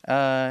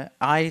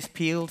eyes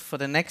peeled for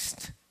the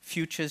next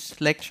Futures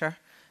lecture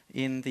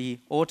in the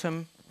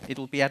autumn. It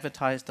will be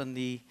advertised on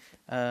the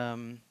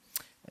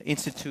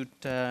Institute,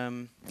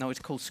 it's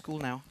called School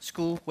now.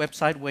 School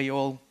website, where you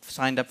all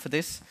signed up for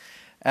this.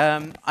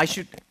 I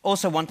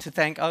also want to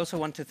thank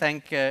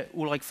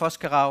Ulrik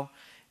Foskerau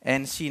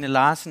and Signe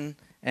Larsen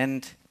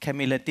and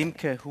Camilla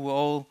Dimke, who are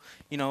all,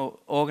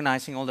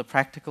 organizing all the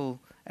practical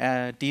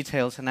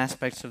details and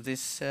aspects of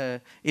this.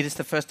 It is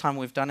the first time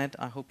we've done it.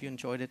 I hope you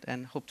enjoyed it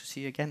and hope to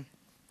see you again.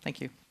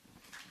 Thank you.